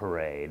of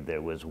Parade,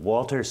 there was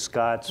Walter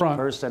Scott's Front.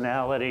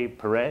 Personality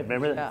Parade.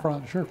 Remember that? Yeah.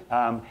 Front, sure.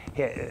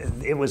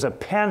 It was a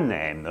pen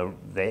name.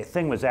 The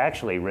thing was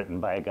actually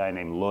written by a guy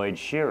named Lloyd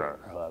Shearer,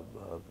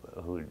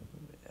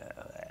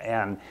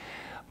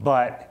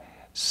 but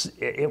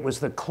it was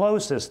the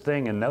closest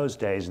thing in those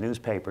days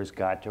newspapers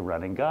got to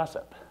running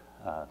gossip,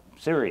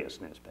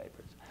 serious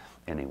newspapers,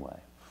 anyway.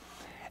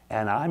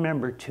 And I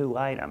remember two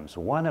items.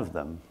 One of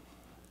them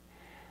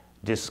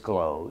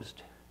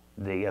disclosed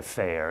the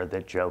affair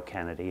that Joe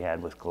Kennedy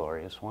had with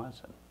Gloria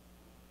Swanson.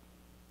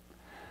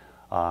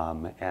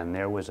 And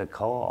there was a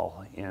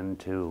call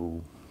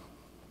into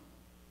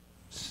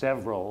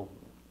several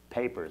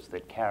papers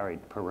that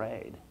carried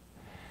Parade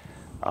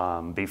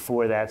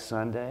before that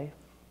Sunday,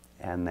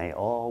 and they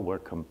all were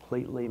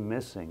completely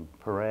missing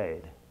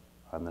Parade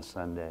on the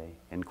Sunday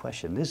in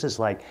question. This is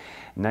like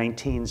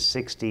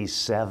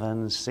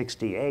 1967,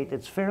 68.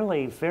 It's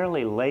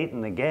fairly late in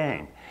the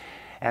game.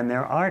 And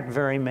there aren't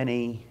very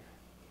many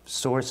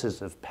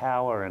sources of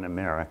power in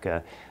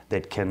America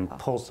that can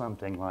pull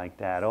something like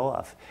that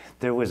off.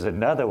 There was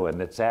another one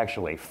that's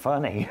actually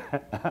funny.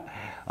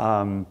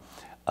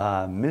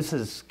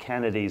 Mrs.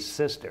 Kennedy's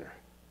sister.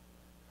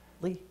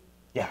 Lee?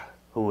 Yeah,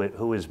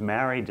 who was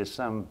married to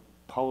some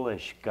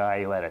Polish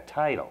guy who had a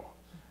title,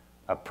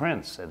 a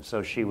prince, and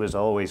so she was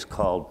always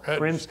called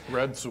Princess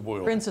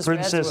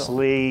Radziwill.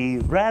 Lee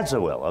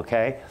Radziwill,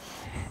 okay?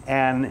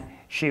 And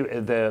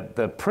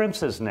the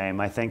prince's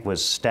name, I think,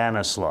 was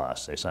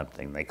Stanislaus or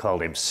something. They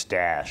called him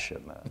Stash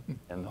in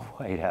the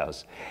White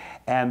House.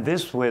 And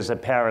this was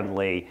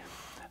apparently,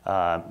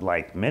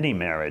 like many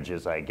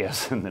marriages, I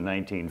guess, in the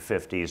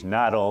 1950s,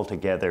 not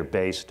altogether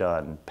based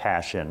on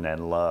passion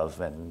and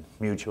love and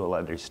mutual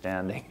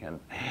understanding and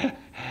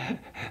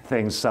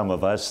things some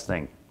of us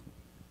think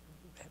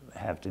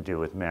have to do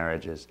with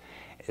marriages.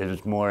 It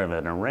was more of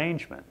an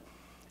arrangement.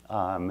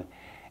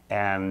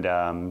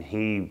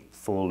 He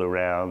fooled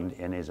around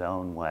in his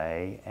own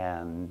way,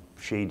 and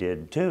she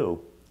did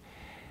too.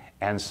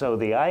 And so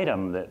the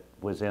item that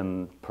was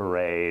in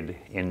Parade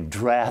in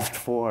draft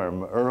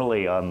form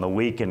early on the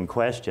week in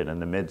question in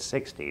the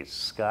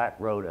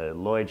mid-60s,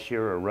 Lloyd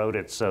Shearer wrote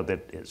it so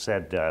that it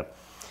said,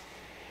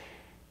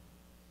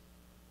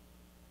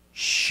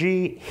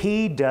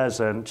 he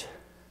doesn't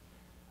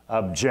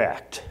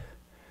object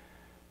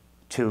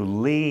to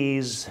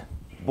Lee's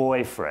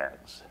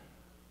boyfriends,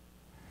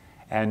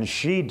 and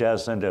she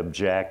doesn't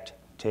object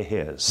to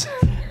his.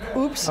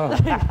 Oops.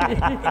 And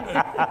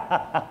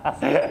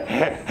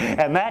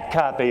that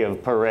copy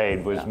of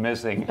Parade was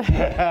missing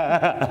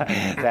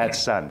that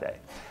Sunday.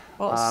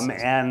 Well,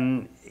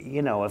 and,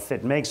 you know, if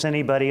it makes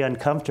anybody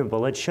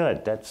uncomfortable, it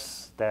should.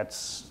 That's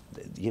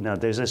you know,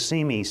 there's a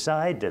seamy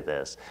side to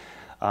this.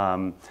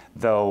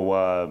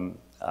 Though,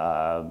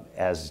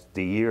 as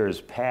the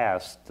years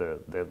passed,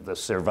 the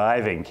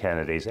surviving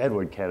Kennedys,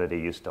 Edward Kennedy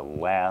used to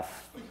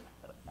laugh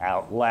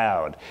out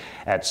loud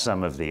at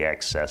some of the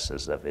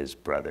excesses of his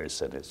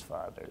brothers and his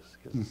fathers.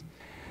 'Cause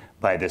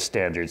by the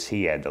standards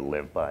he had to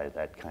live by,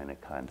 that kind of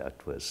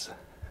conduct was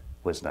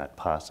not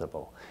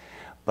possible.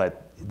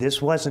 But this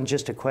wasn't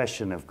just a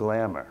question of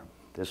glamour.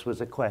 This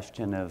was a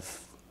question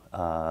of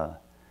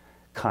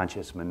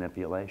conscious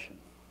manipulation,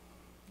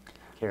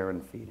 care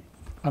and feeding.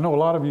 I know a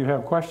lot of you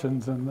have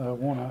questions and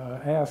want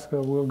to ask.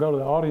 We'll go to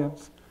the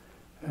audience.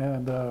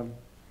 And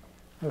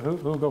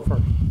who'll go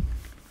first?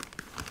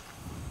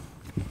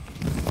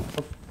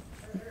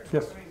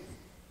 Yes. To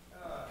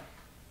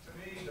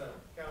me, the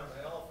kind of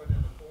the elephant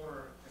in the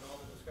corner in all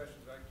the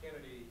discussions about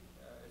Kennedy,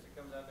 as it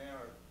comes out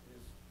now,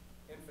 is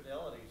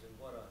infidelities and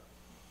what a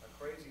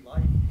crazy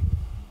life he was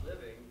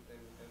living, and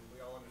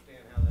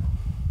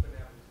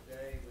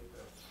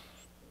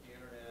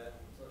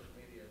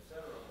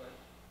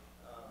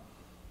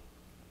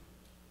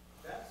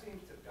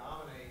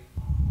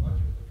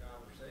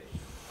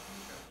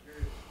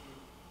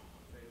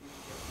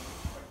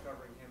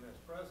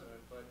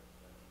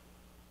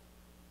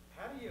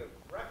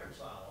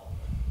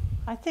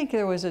I think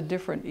there was a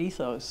different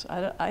ethos.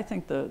 I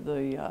think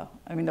I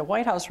mean, the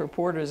White House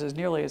reporters, as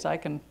nearly as I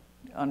can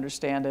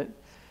understand it,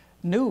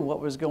 knew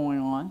what was going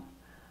on.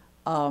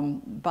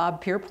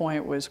 Bob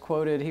Pierpoint was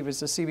quoted, he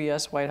was the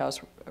CBS White House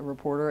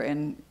reporter,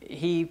 and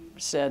he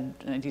said,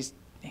 and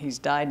he's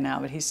died now,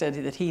 but he said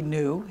that he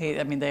knew.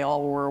 I mean, they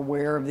all were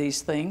aware of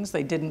these things.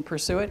 They didn't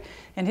pursue it.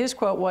 And his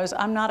quote was,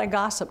 "I'm not a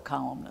gossip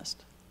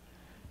columnist."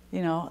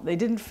 You know, they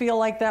didn't feel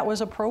like that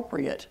was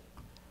appropriate.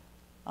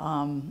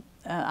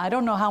 I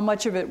don't know how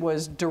much of it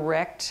was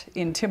direct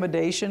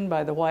intimidation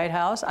by the White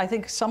House. I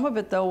think some of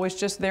it, though, was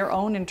just their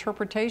own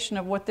interpretation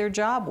of what their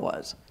job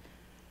was.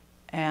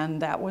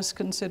 And that was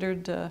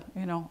considered,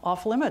 you know,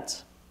 off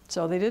limits.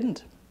 So they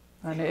didn't.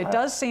 And it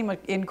does seem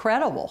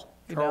incredible.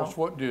 Charles,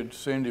 what did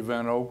Sandy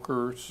Van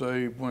Oker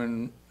say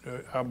when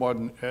I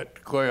wasn't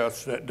at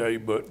class that day,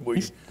 but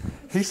he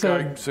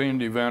Skyped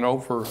Sandy Van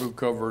Oker, who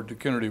covered the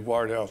Kennedy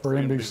White House for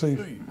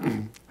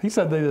NBC. He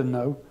said they didn't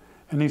know.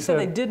 And he said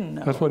they didn't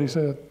know. That's what he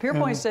said.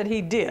 Pierpoint said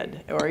he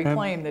did, or he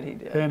claimed that he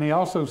did. And he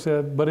also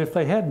said, but if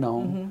they had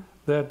known,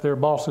 that their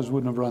bosses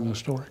wouldn't have run the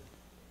story.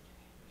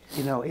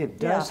 You know,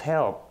 it does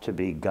help to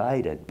be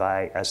guided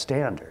by a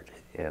standard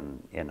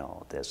in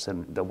all this.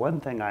 And the one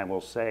thing I will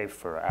say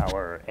for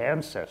our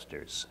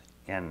ancestors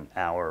in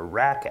our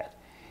racket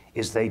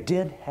is they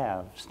did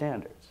have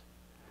standards.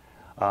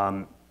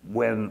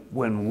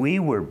 When we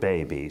were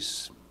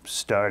babies,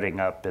 starting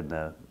up in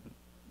the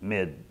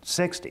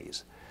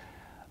mid-'60s,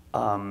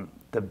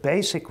 the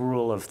basic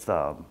rule of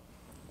thumb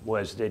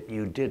was that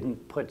you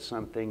didn't put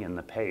something in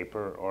the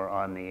paper or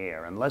on the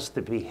air unless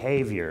the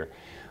behavior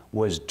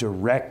was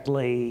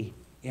directly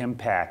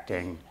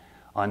impacting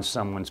on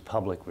someone's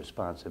public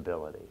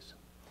responsibilities.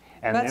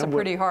 And that's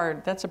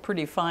that's a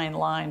pretty fine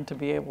line to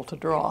be able to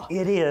draw.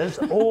 It is,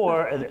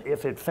 or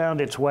if it found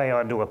its way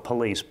onto a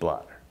police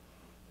blotter.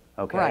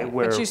 Okay, right,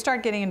 but you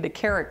start getting into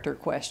character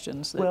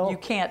questions that you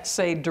can't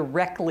say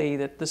directly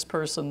that this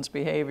person's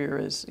behavior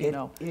is, you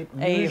know,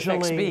 A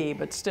affects B,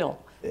 but still.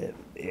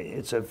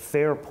 It's a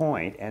fair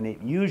point, and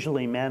it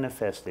usually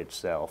manifests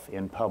itself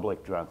in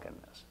public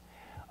drunkenness.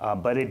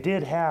 But it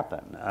did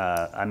happen.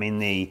 I mean,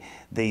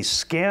 the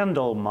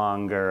scandal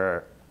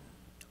monger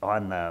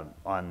on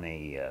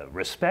the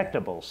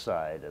respectable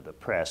side of the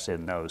press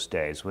in those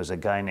days was a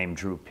guy named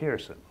Drew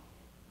Pearson.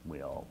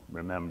 We all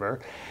remember.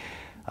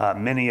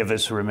 Many of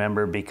us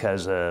remember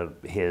because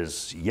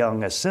his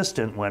young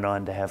assistant went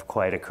on to have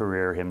quite a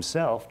career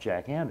himself,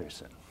 Jack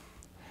Anderson.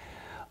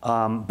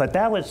 But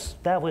that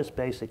was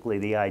basically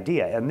the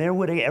idea. And there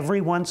would every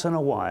once in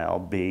a while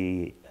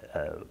be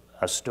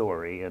a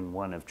story in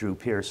one of Drew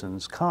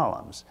Pearson's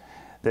columns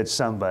that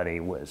somebody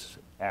was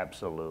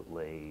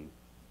absolutely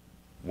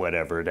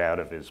whatevered out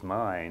of his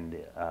mind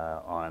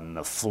on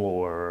the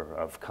floor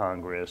of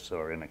Congress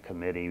or in a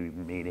committee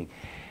meeting.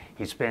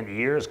 He spent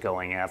years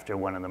going after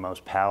one of the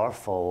most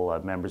powerful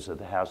members of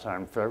the House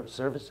Armed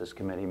Services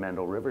Committee,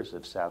 Mendel Rivers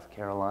of South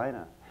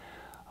Carolina.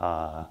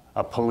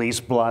 A police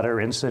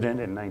blotter incident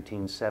in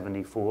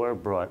 1974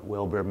 brought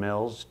Wilbur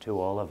Mills to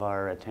all of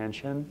our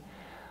attention.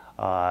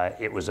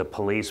 It was a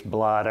police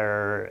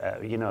blotter.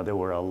 You know, there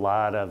were a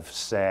lot of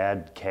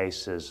sad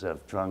cases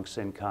of drunks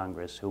in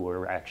Congress who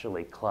were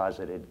actually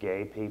closeted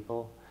gay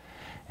people.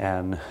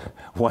 And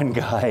one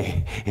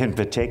guy in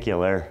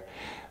particular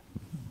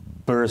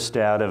burst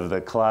out of the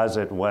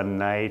closet one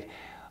night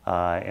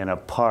in a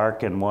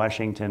park in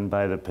Washington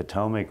by the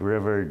Potomac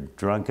River,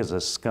 drunk as a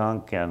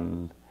skunk,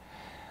 and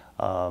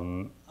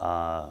Bob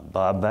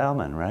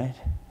Bauman, right?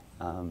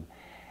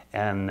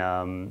 And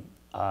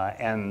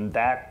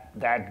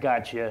that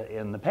got you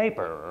in the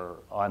paper or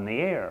on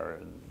the air,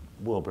 in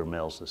Wilbur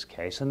Mills's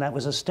case, and that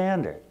was a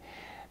standard.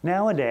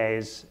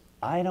 Nowadays,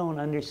 I don't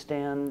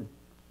understand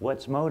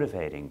what's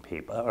motivating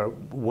people, or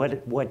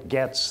what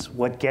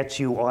gets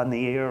you on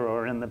the air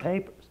or in the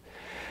papers.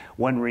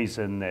 One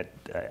reason that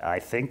I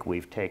think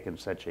we've taken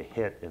such a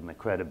hit in the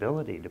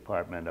credibility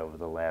department over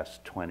the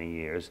last 20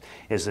 years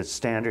is that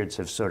standards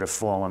have sort of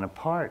fallen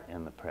apart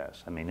in the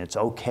press. I mean, it's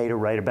okay to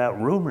write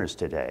about rumors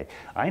today.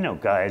 I know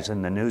guys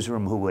in the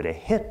newsroom who would have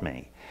hit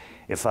me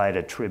if I'd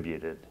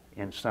attributed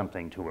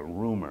something to a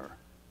rumor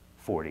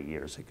 40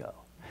 years ago.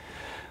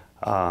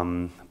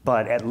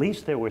 But at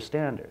least there were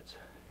standards.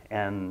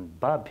 And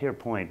Bob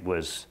Pierpoint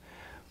was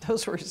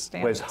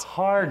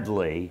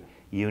hardly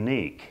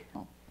unique.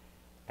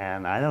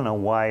 And I don't know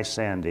why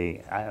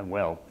Sandy,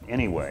 well,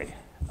 anyway,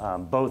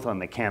 both on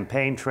the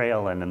campaign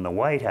trail and in the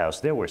White House,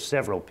 there were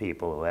several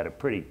people who had a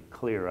pretty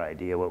clear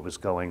idea what was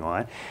going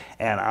on.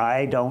 And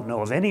I don't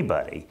know of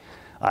anybody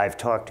I've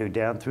talked to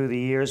down through the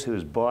years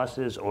whose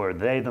bosses or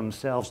they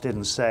themselves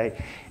didn't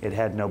say it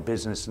had no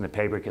business in the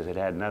paper because it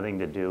had nothing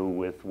to do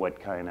with what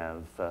kind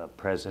of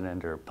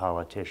president or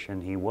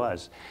politician he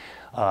was.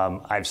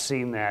 I've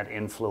seen that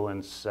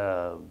influence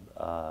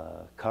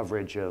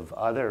coverage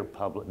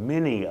of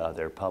many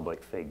other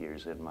public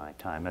figures in my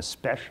time,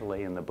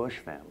 especially in the Bush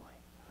family.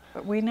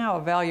 But we now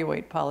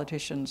evaluate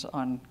politicians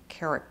on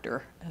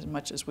character as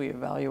much as we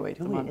evaluate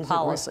them on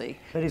policy.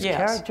 But is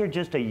character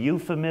just a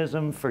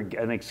euphemism for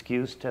an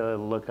excuse to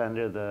look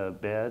under the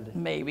bed?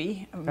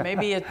 Maybe.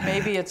 Maybe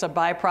it's a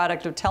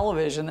byproduct of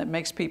television that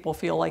makes people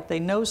feel like they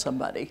know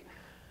somebody.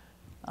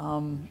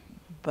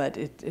 But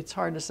it's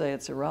hard to say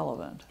it's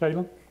irrelevant.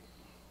 Caitlin?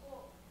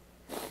 Well,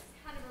 it's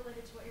kind of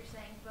related to what you're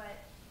saying, but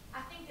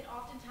I think that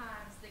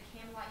oftentimes the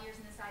Camelot years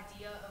and this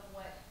idea of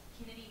what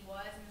Kennedy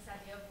was and this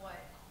idea of what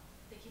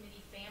the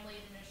Kennedy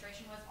family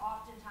administration was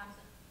oftentimes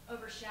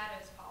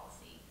overshadows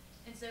policy.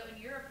 And so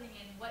in your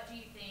opinion, what do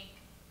you think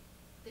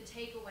the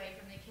takeaway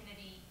from the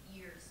Kennedy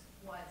years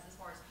was as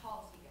far as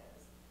policy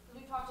goes? Because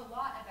we've talked a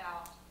lot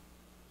about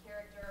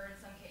character, in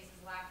some cases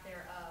lack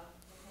thereof,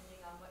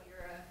 depending on what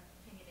your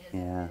opinion is.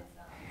 Yeah.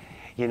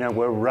 You know,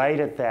 we're right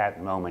at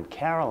that moment.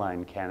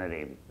 Caroline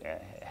Kennedy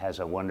has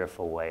a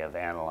wonderful way of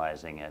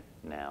analyzing it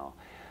now.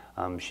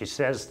 She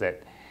says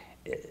that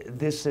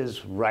this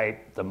is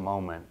right the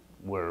moment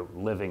we're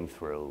living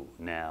through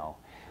now,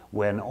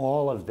 when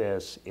all of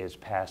this is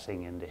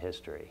passing into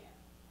history.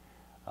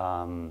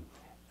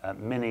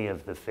 Many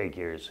of the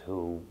figures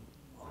who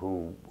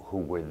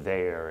were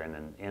there in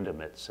an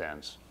intimate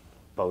sense,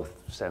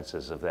 both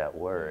senses of that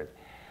word,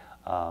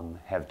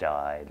 have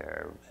died,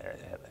 or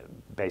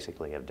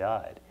basically have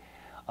died.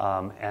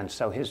 And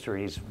so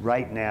history is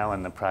right now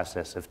in the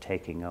process of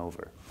taking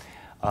over.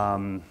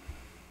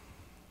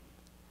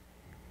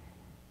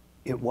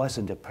 It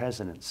wasn't a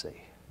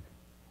presidency.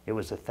 It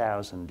was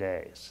 1,000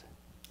 days.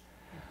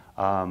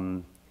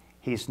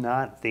 He's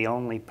not the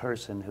only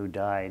person who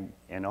died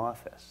in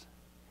office.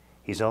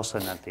 He's also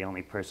not the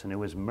only person who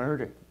was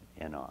murdered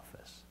in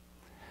office.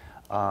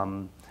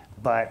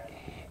 But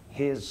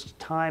his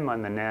time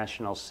on the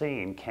national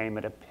scene came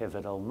at a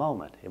pivotal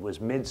moment. It was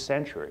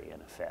mid-century,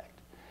 in effect.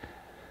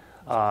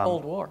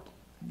 Cold War.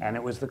 And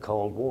it was the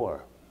Cold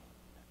War.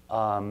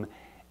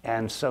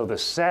 And so the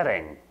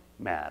setting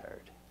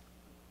mattered.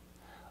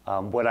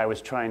 What I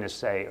was trying to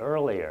say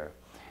earlier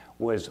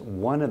was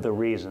one of the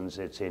reasons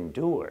it's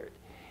endured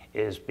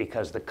is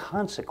because the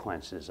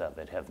consequences of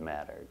it have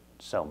mattered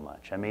so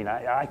much. I mean,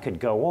 I could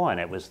go on.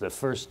 It was the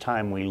first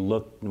time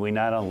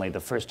not only the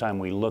first time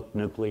we looked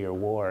nuclear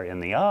war in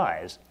the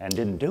eyes and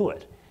didn't do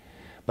it,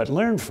 but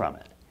learned from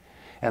it.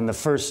 And the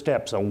first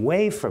steps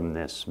away from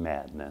this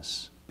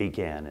madness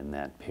began in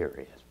that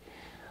period.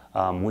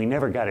 We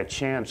never got a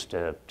chance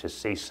to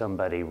see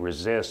somebody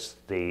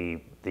resist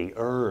the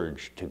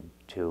urge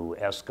to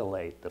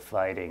escalate the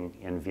fighting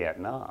in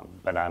Vietnam,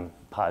 but I'm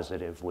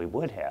positive we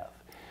would have.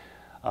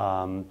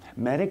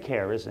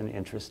 Medicare is an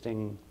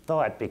interesting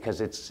thought because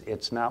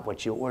it's not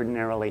what you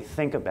ordinarily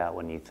think about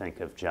when you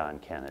think of John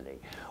Kennedy,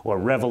 or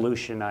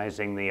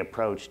revolutionizing the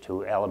approach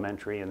to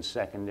elementary and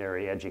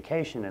secondary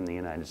education in the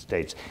United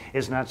States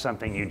is not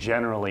something you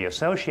generally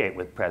associate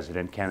with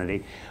President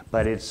Kennedy,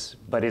 but it's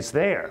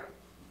there.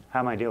 How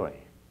am I doing?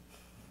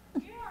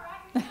 You're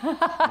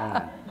all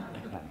right.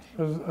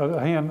 There's a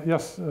hand,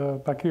 yes,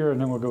 back here, and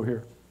then we'll go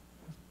here.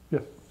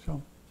 Yes,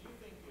 Sean. Do you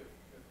think if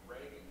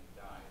Reagan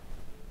died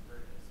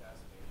during the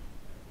assassination,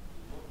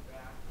 you look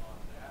back on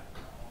that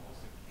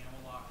almost a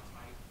Camelot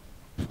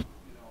type,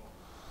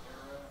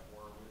 era,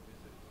 or is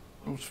it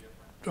a little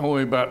different?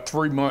 Only about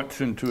 3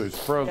 months into his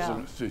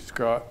presidency,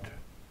 Scott.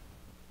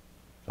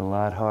 A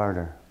lot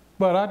harder.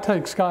 But I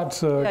take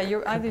Scott's, I think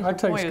your I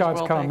take point is Scott's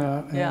well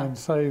comment taken. Yeah. and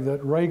say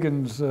that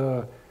Reagan's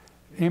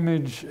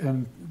image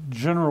and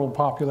general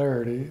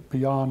popularity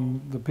beyond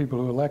the people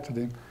who elected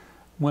him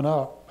went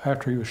up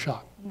after he was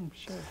shot.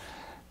 Sure.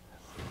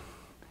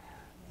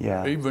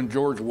 Yeah. Even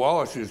George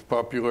Wallace's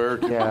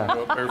popularity went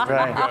up after he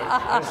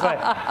got It's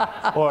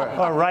like,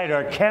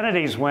 or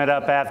Kennedy's went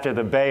up after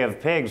the Bay of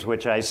Pigs,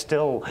 which I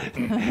still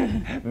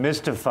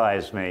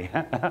mystifies me.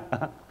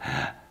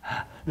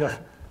 Yes.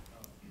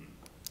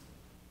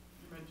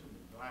 You mentioned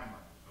the glamour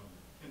of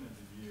the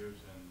Kennedy years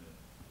and the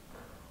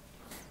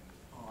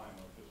time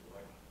of his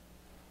election.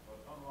 But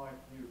unlike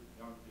you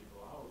young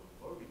people, I was a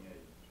voting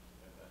age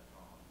at that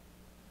time.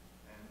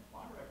 And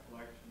my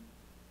recollection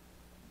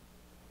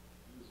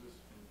is this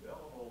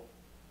indelible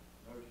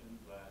notion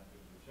that it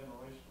was a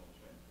generational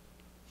change.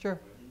 Sure.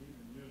 But he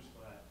even used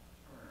that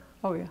term.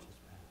 Oh, yeah.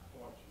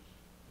 Torches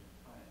in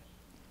France.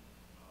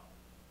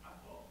 I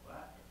thought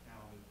that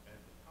accounted at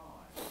the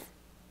time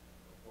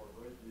for a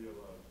great deal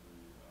of the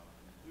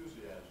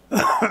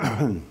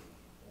enthusiasm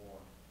for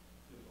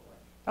his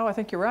election. Oh, I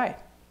think you're right.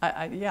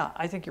 Yeah,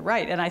 I think you're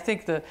right. And I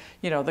think the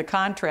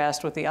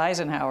contrast with the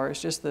Eisenhowers,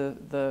 just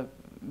the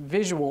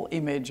visual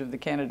image of the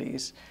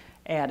Kennedys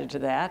added to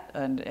that,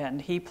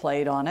 and he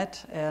played on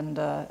it and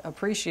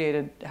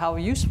appreciated how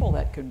useful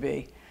that could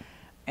be.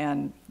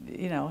 And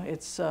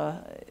it's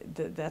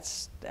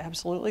that's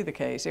absolutely the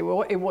case. It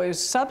was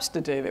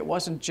substantive. It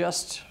wasn't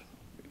just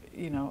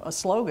a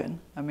slogan.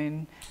 I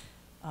mean,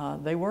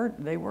 they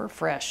were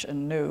fresh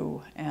and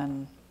new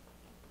and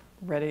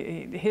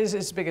ready.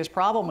 His biggest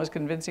problem was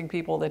convincing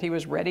people that he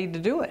was ready to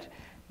do it.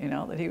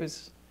 That he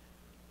was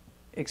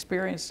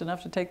experienced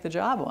enough to take the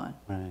job on.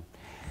 Right.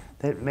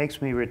 That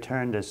makes me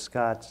return to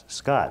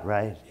Scott,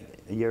 right?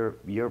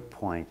 Your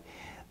point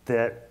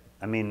that,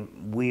 I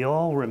mean, we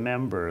all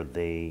remember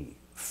the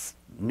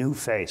new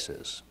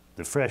faces,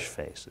 the fresh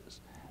faces,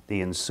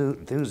 the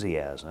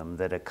enthusiasm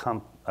that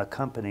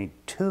accompanied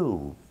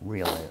two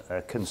really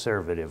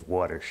conservative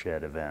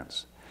watershed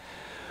events.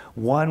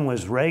 One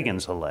was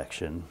Reagan's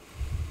election.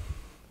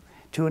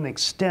 To an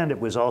extent, it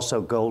was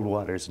also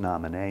Goldwater's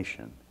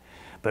nomination,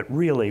 but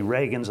really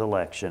Reagan's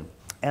election.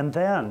 And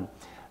then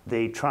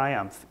the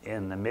triumph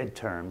in the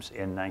midterms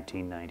in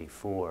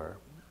 1994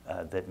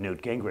 that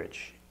Newt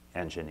Gingrich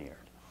engineered.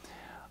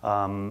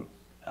 There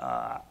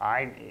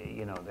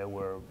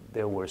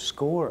were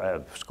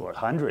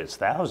hundreds,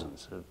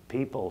 thousands of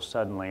people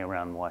suddenly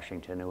around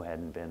Washington who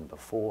hadn't been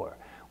before,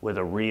 with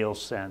a real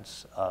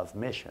sense of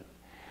mission,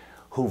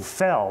 who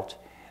felt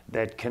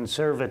that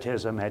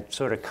conservatism had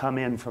sort of come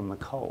in from the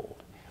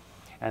cold,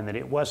 and that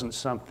it wasn't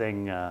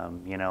something,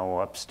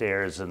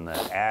 upstairs in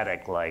the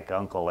attic like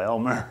Uncle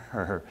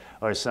Elmer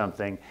or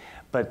something,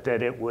 but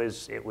that it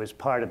was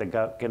part of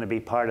going to be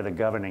part of the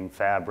governing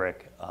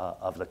fabric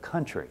of the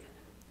country.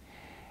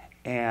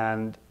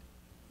 And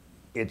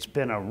it's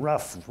been a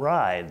rough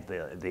ride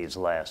these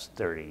last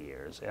 30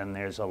 years, and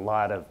there's a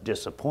lot of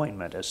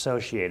disappointment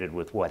associated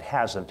with what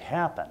hasn't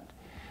happened.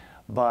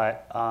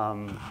 But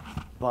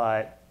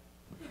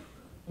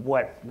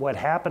what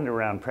happened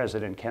around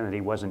President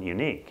Kennedy wasn't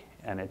unique,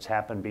 and it's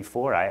happened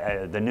before.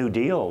 The New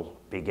Deal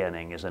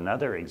beginning is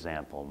another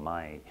example.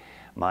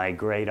 My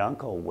great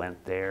uncle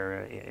went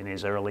there in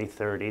his early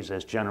 30s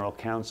as general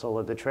counsel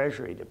of the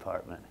Treasury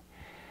Department.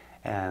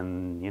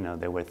 And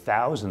there were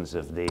thousands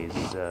of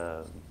these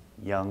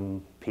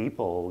young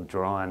people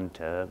drawn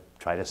to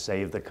try to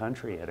save the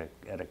country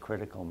at a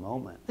critical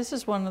moment. This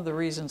is one of the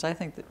reasons I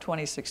think that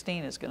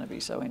 2016 is going to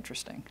be so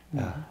interesting.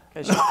 Yeah.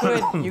 Because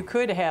you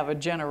could have a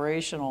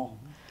generational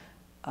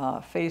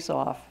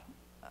face-off,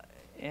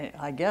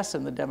 I guess,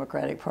 in the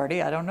Democratic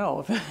Party. I don't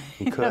know.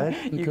 You could.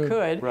 You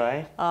could.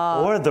 Right.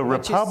 Or the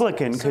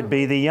Republican could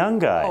be the young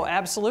guy. Oh,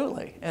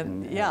 absolutely.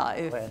 And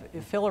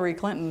if Hillary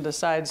Clinton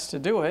decides to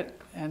do it,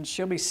 and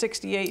she'll be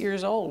 68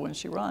 years old when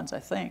she runs, I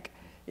think,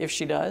 if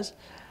she does.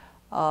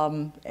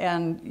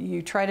 And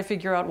you try to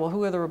figure out, well,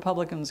 who are the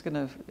Republicans going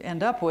to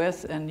end up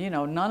with? And,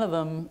 none of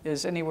them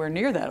is anywhere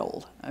near that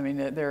old. I mean,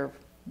 they're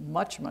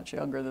much, much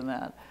younger than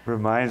that.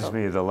 Reminds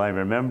me of the line.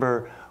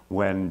 Remember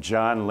when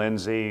John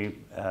Lindsay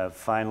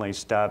finally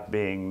stopped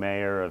being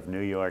mayor of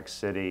New York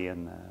City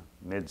in the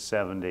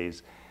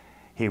mid-'70s?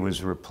 He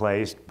was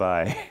replaced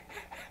by,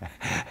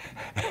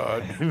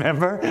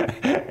 remember?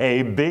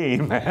 A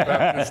Beam.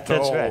 That's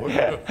right.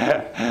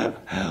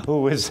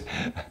 Who was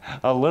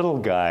a little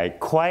guy,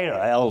 quite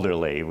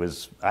elderly.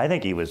 I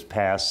think he was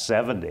past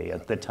 70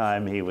 at the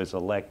time he was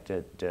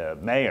elected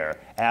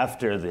mayor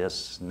after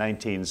this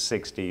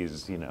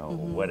 1960s,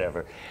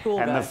 whatever. Cool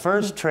and guy. the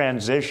first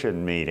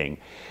transition meeting,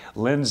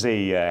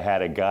 Lindsay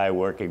had a guy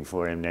working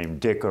for him named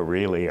Dick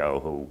Aurelio,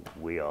 who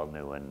we all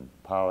knew in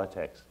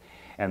politics.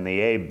 And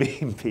the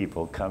A-Beam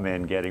people come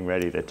in getting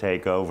ready to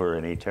take over,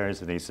 and he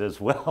turns and he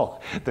says,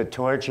 well, the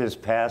torch is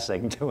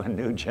passing to a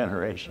new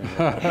generation.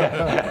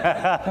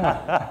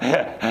 That's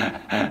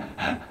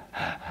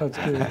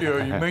good.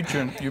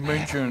 You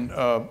mentioned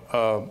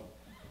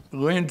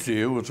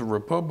Lindsay, who was a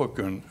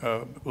Republican,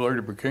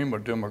 later became a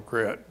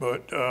Democrat,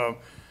 but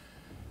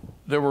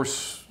there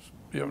was,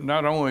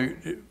 not only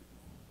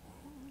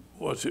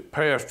was it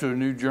passed to a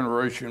new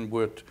generation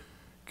with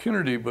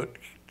Kennedy, but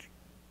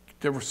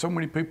there were so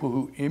many people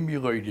who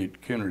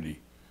emulated Kennedy.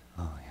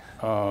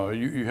 Oh, yeah.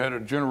 You had a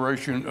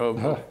generation of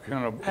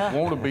kind of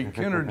wannabe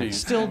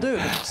Kennedys. Still do.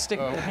 Stick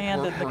the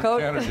hand in the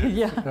coat.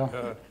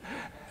 Yeah.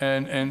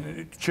 And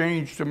it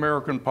changed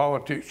American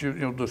politics,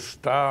 the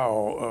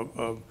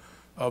style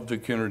of the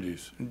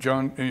Kennedys.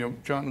 John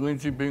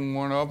Lindsay being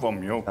one of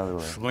them,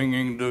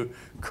 slinging the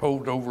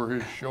coat over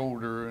his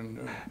shoulder.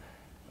 And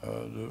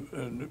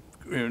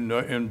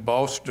in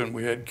Boston,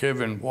 we had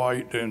Kevin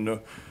White and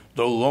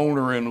the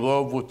loner in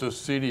love with the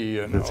city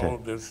and all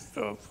this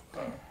stuff.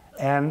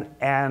 And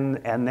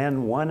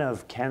then one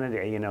of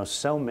Kennedy,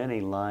 so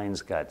many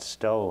lines got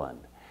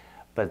stolen,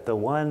 but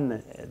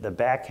the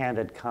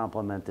backhanded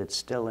compliment that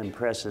still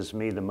impresses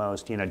me the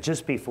most,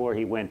 just before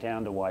he went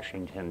down to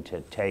Washington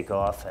to take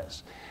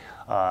office,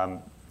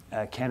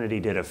 Kennedy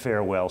did a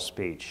farewell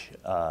speech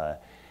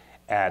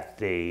at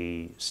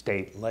the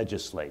state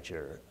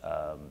legislature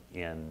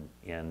in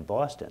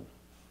Boston,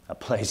 a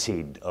place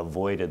he'd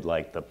avoided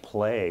like the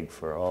plague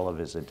for all of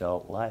his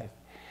adult life.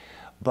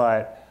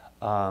 But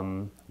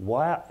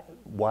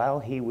while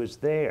he was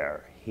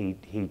there, he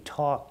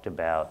talked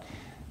about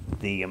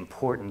the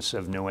importance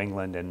of New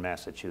England and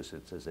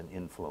Massachusetts as an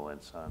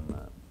influence on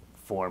the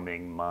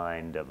forming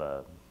mind of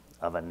a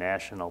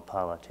national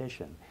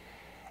politician.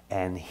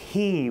 And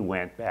he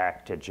went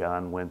back to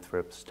John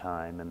Winthrop's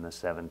time in the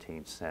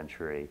 17th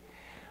century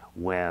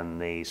when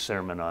the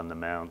Sermon on the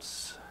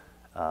Mount's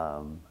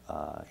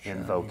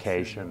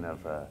invocation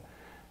of a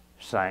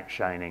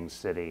shining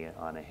city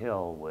on a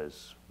hill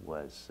was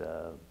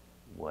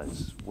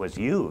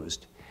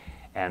used,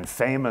 and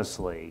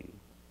famously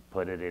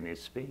put it in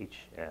his speech.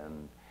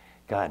 And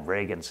God,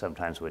 Reagan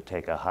sometimes would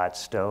take a hot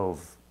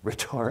stove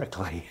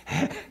rhetorically,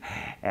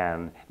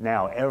 and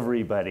now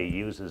everybody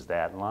uses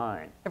that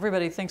line.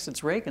 Everybody thinks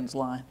it's Reagan's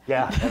line.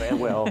 Yeah, I mean,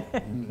 well,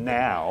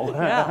 now.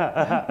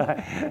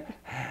 Yeah.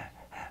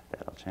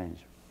 That'll change.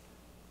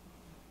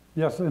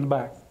 Yes, in the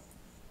back.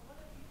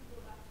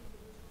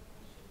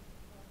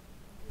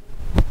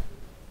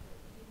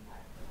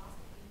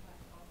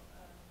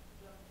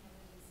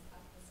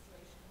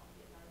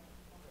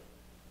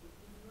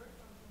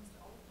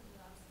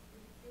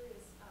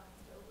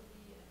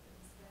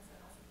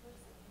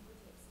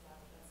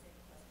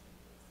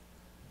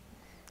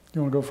 You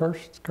want to go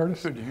first,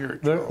 Curtis? Good to hear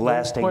it, The Charles.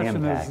 Lasting question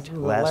impact. is the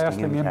Lasting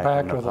lasting impact impact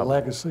on the or the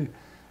public. legacy,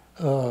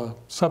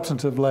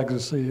 substantive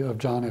legacy of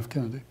John F.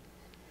 Kennedy.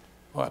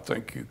 Well, I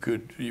think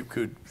you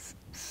could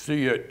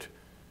see it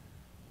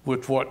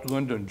with what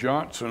Lyndon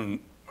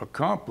Johnson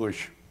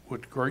accomplished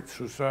with Great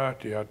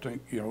Society. I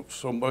think, you know,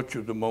 so much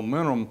of the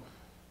momentum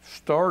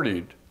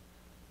started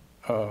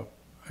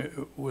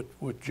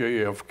with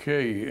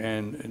JFK,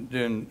 and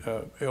then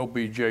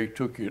LBJ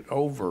took it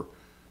over,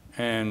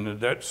 and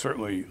that's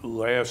certainly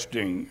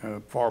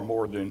lasting far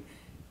more than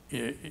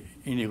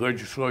any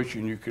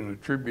legislation you can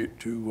attribute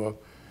to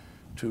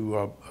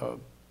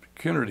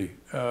Kennedy.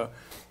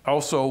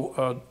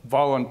 Also,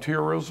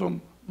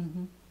 volunteerism,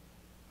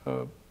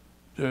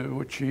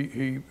 which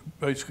he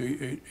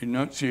basically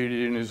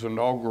enunciated in his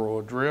inaugural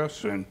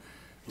address and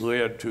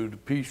led to the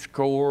Peace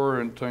Corps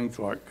and things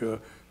like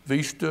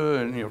Vista.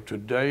 And you know,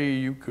 today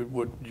you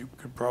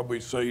could probably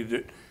say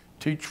that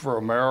Teach for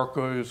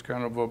America is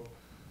kind of a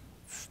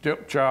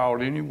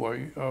stepchild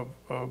anyway of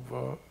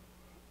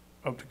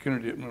the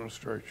Kennedy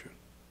administration.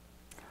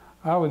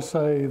 I would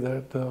say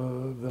that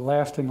the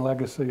lasting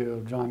legacy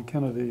of John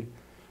Kennedy,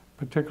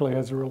 particularly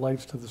as it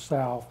relates to the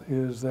South,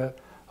 is that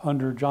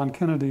under John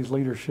Kennedy's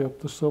leadership,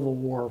 the Civil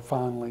War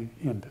finally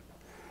ended.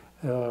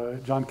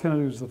 John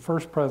Kennedy was the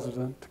first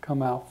president to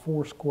come out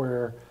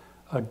foursquare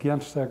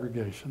against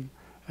segregation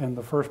and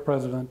the first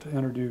president to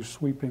introduce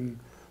sweeping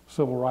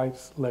civil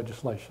rights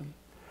legislation.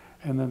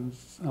 And then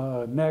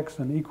next,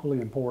 and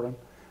equally important,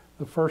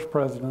 the first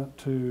president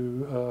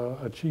to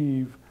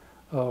achieve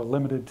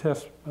limited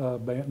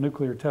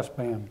nuclear test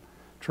ban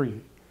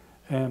treaty.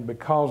 And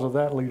because of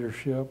that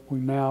leadership, we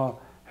now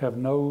have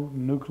no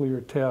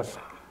nuclear tests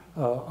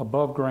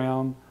above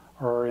ground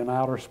or in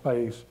outer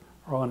space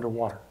or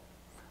underwater.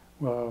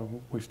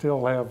 We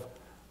still have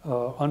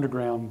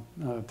underground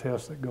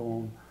tests that go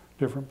on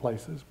different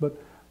places. But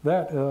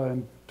that,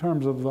 in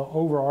terms of the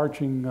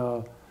overarching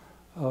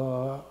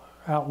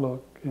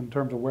outlook, in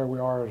terms of where we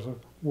are as a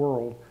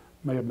world,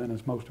 may have been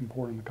his most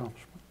important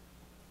accomplishment.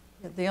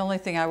 The only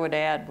thing I would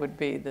add would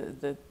be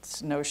the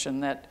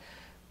notion that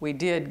we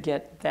did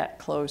get that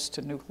close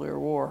to nuclear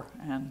war,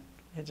 and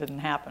it didn't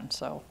happen.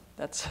 So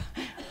that's,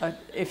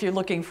 if you're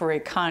looking for a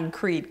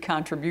concrete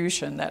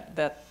contribution,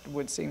 that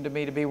would seem to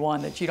me to be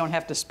one that you don't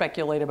have to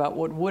speculate about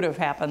what would have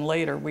happened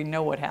later. We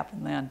know what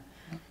happened then,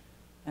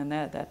 and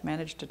that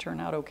managed to turn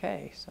out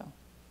okay. So.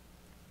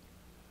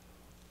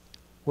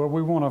 Well,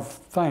 we want to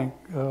thank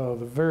the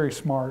very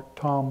smart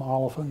Tom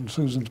Oliphant and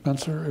Susan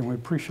Spencer, and we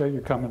appreciate you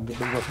coming to be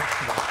with us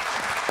today.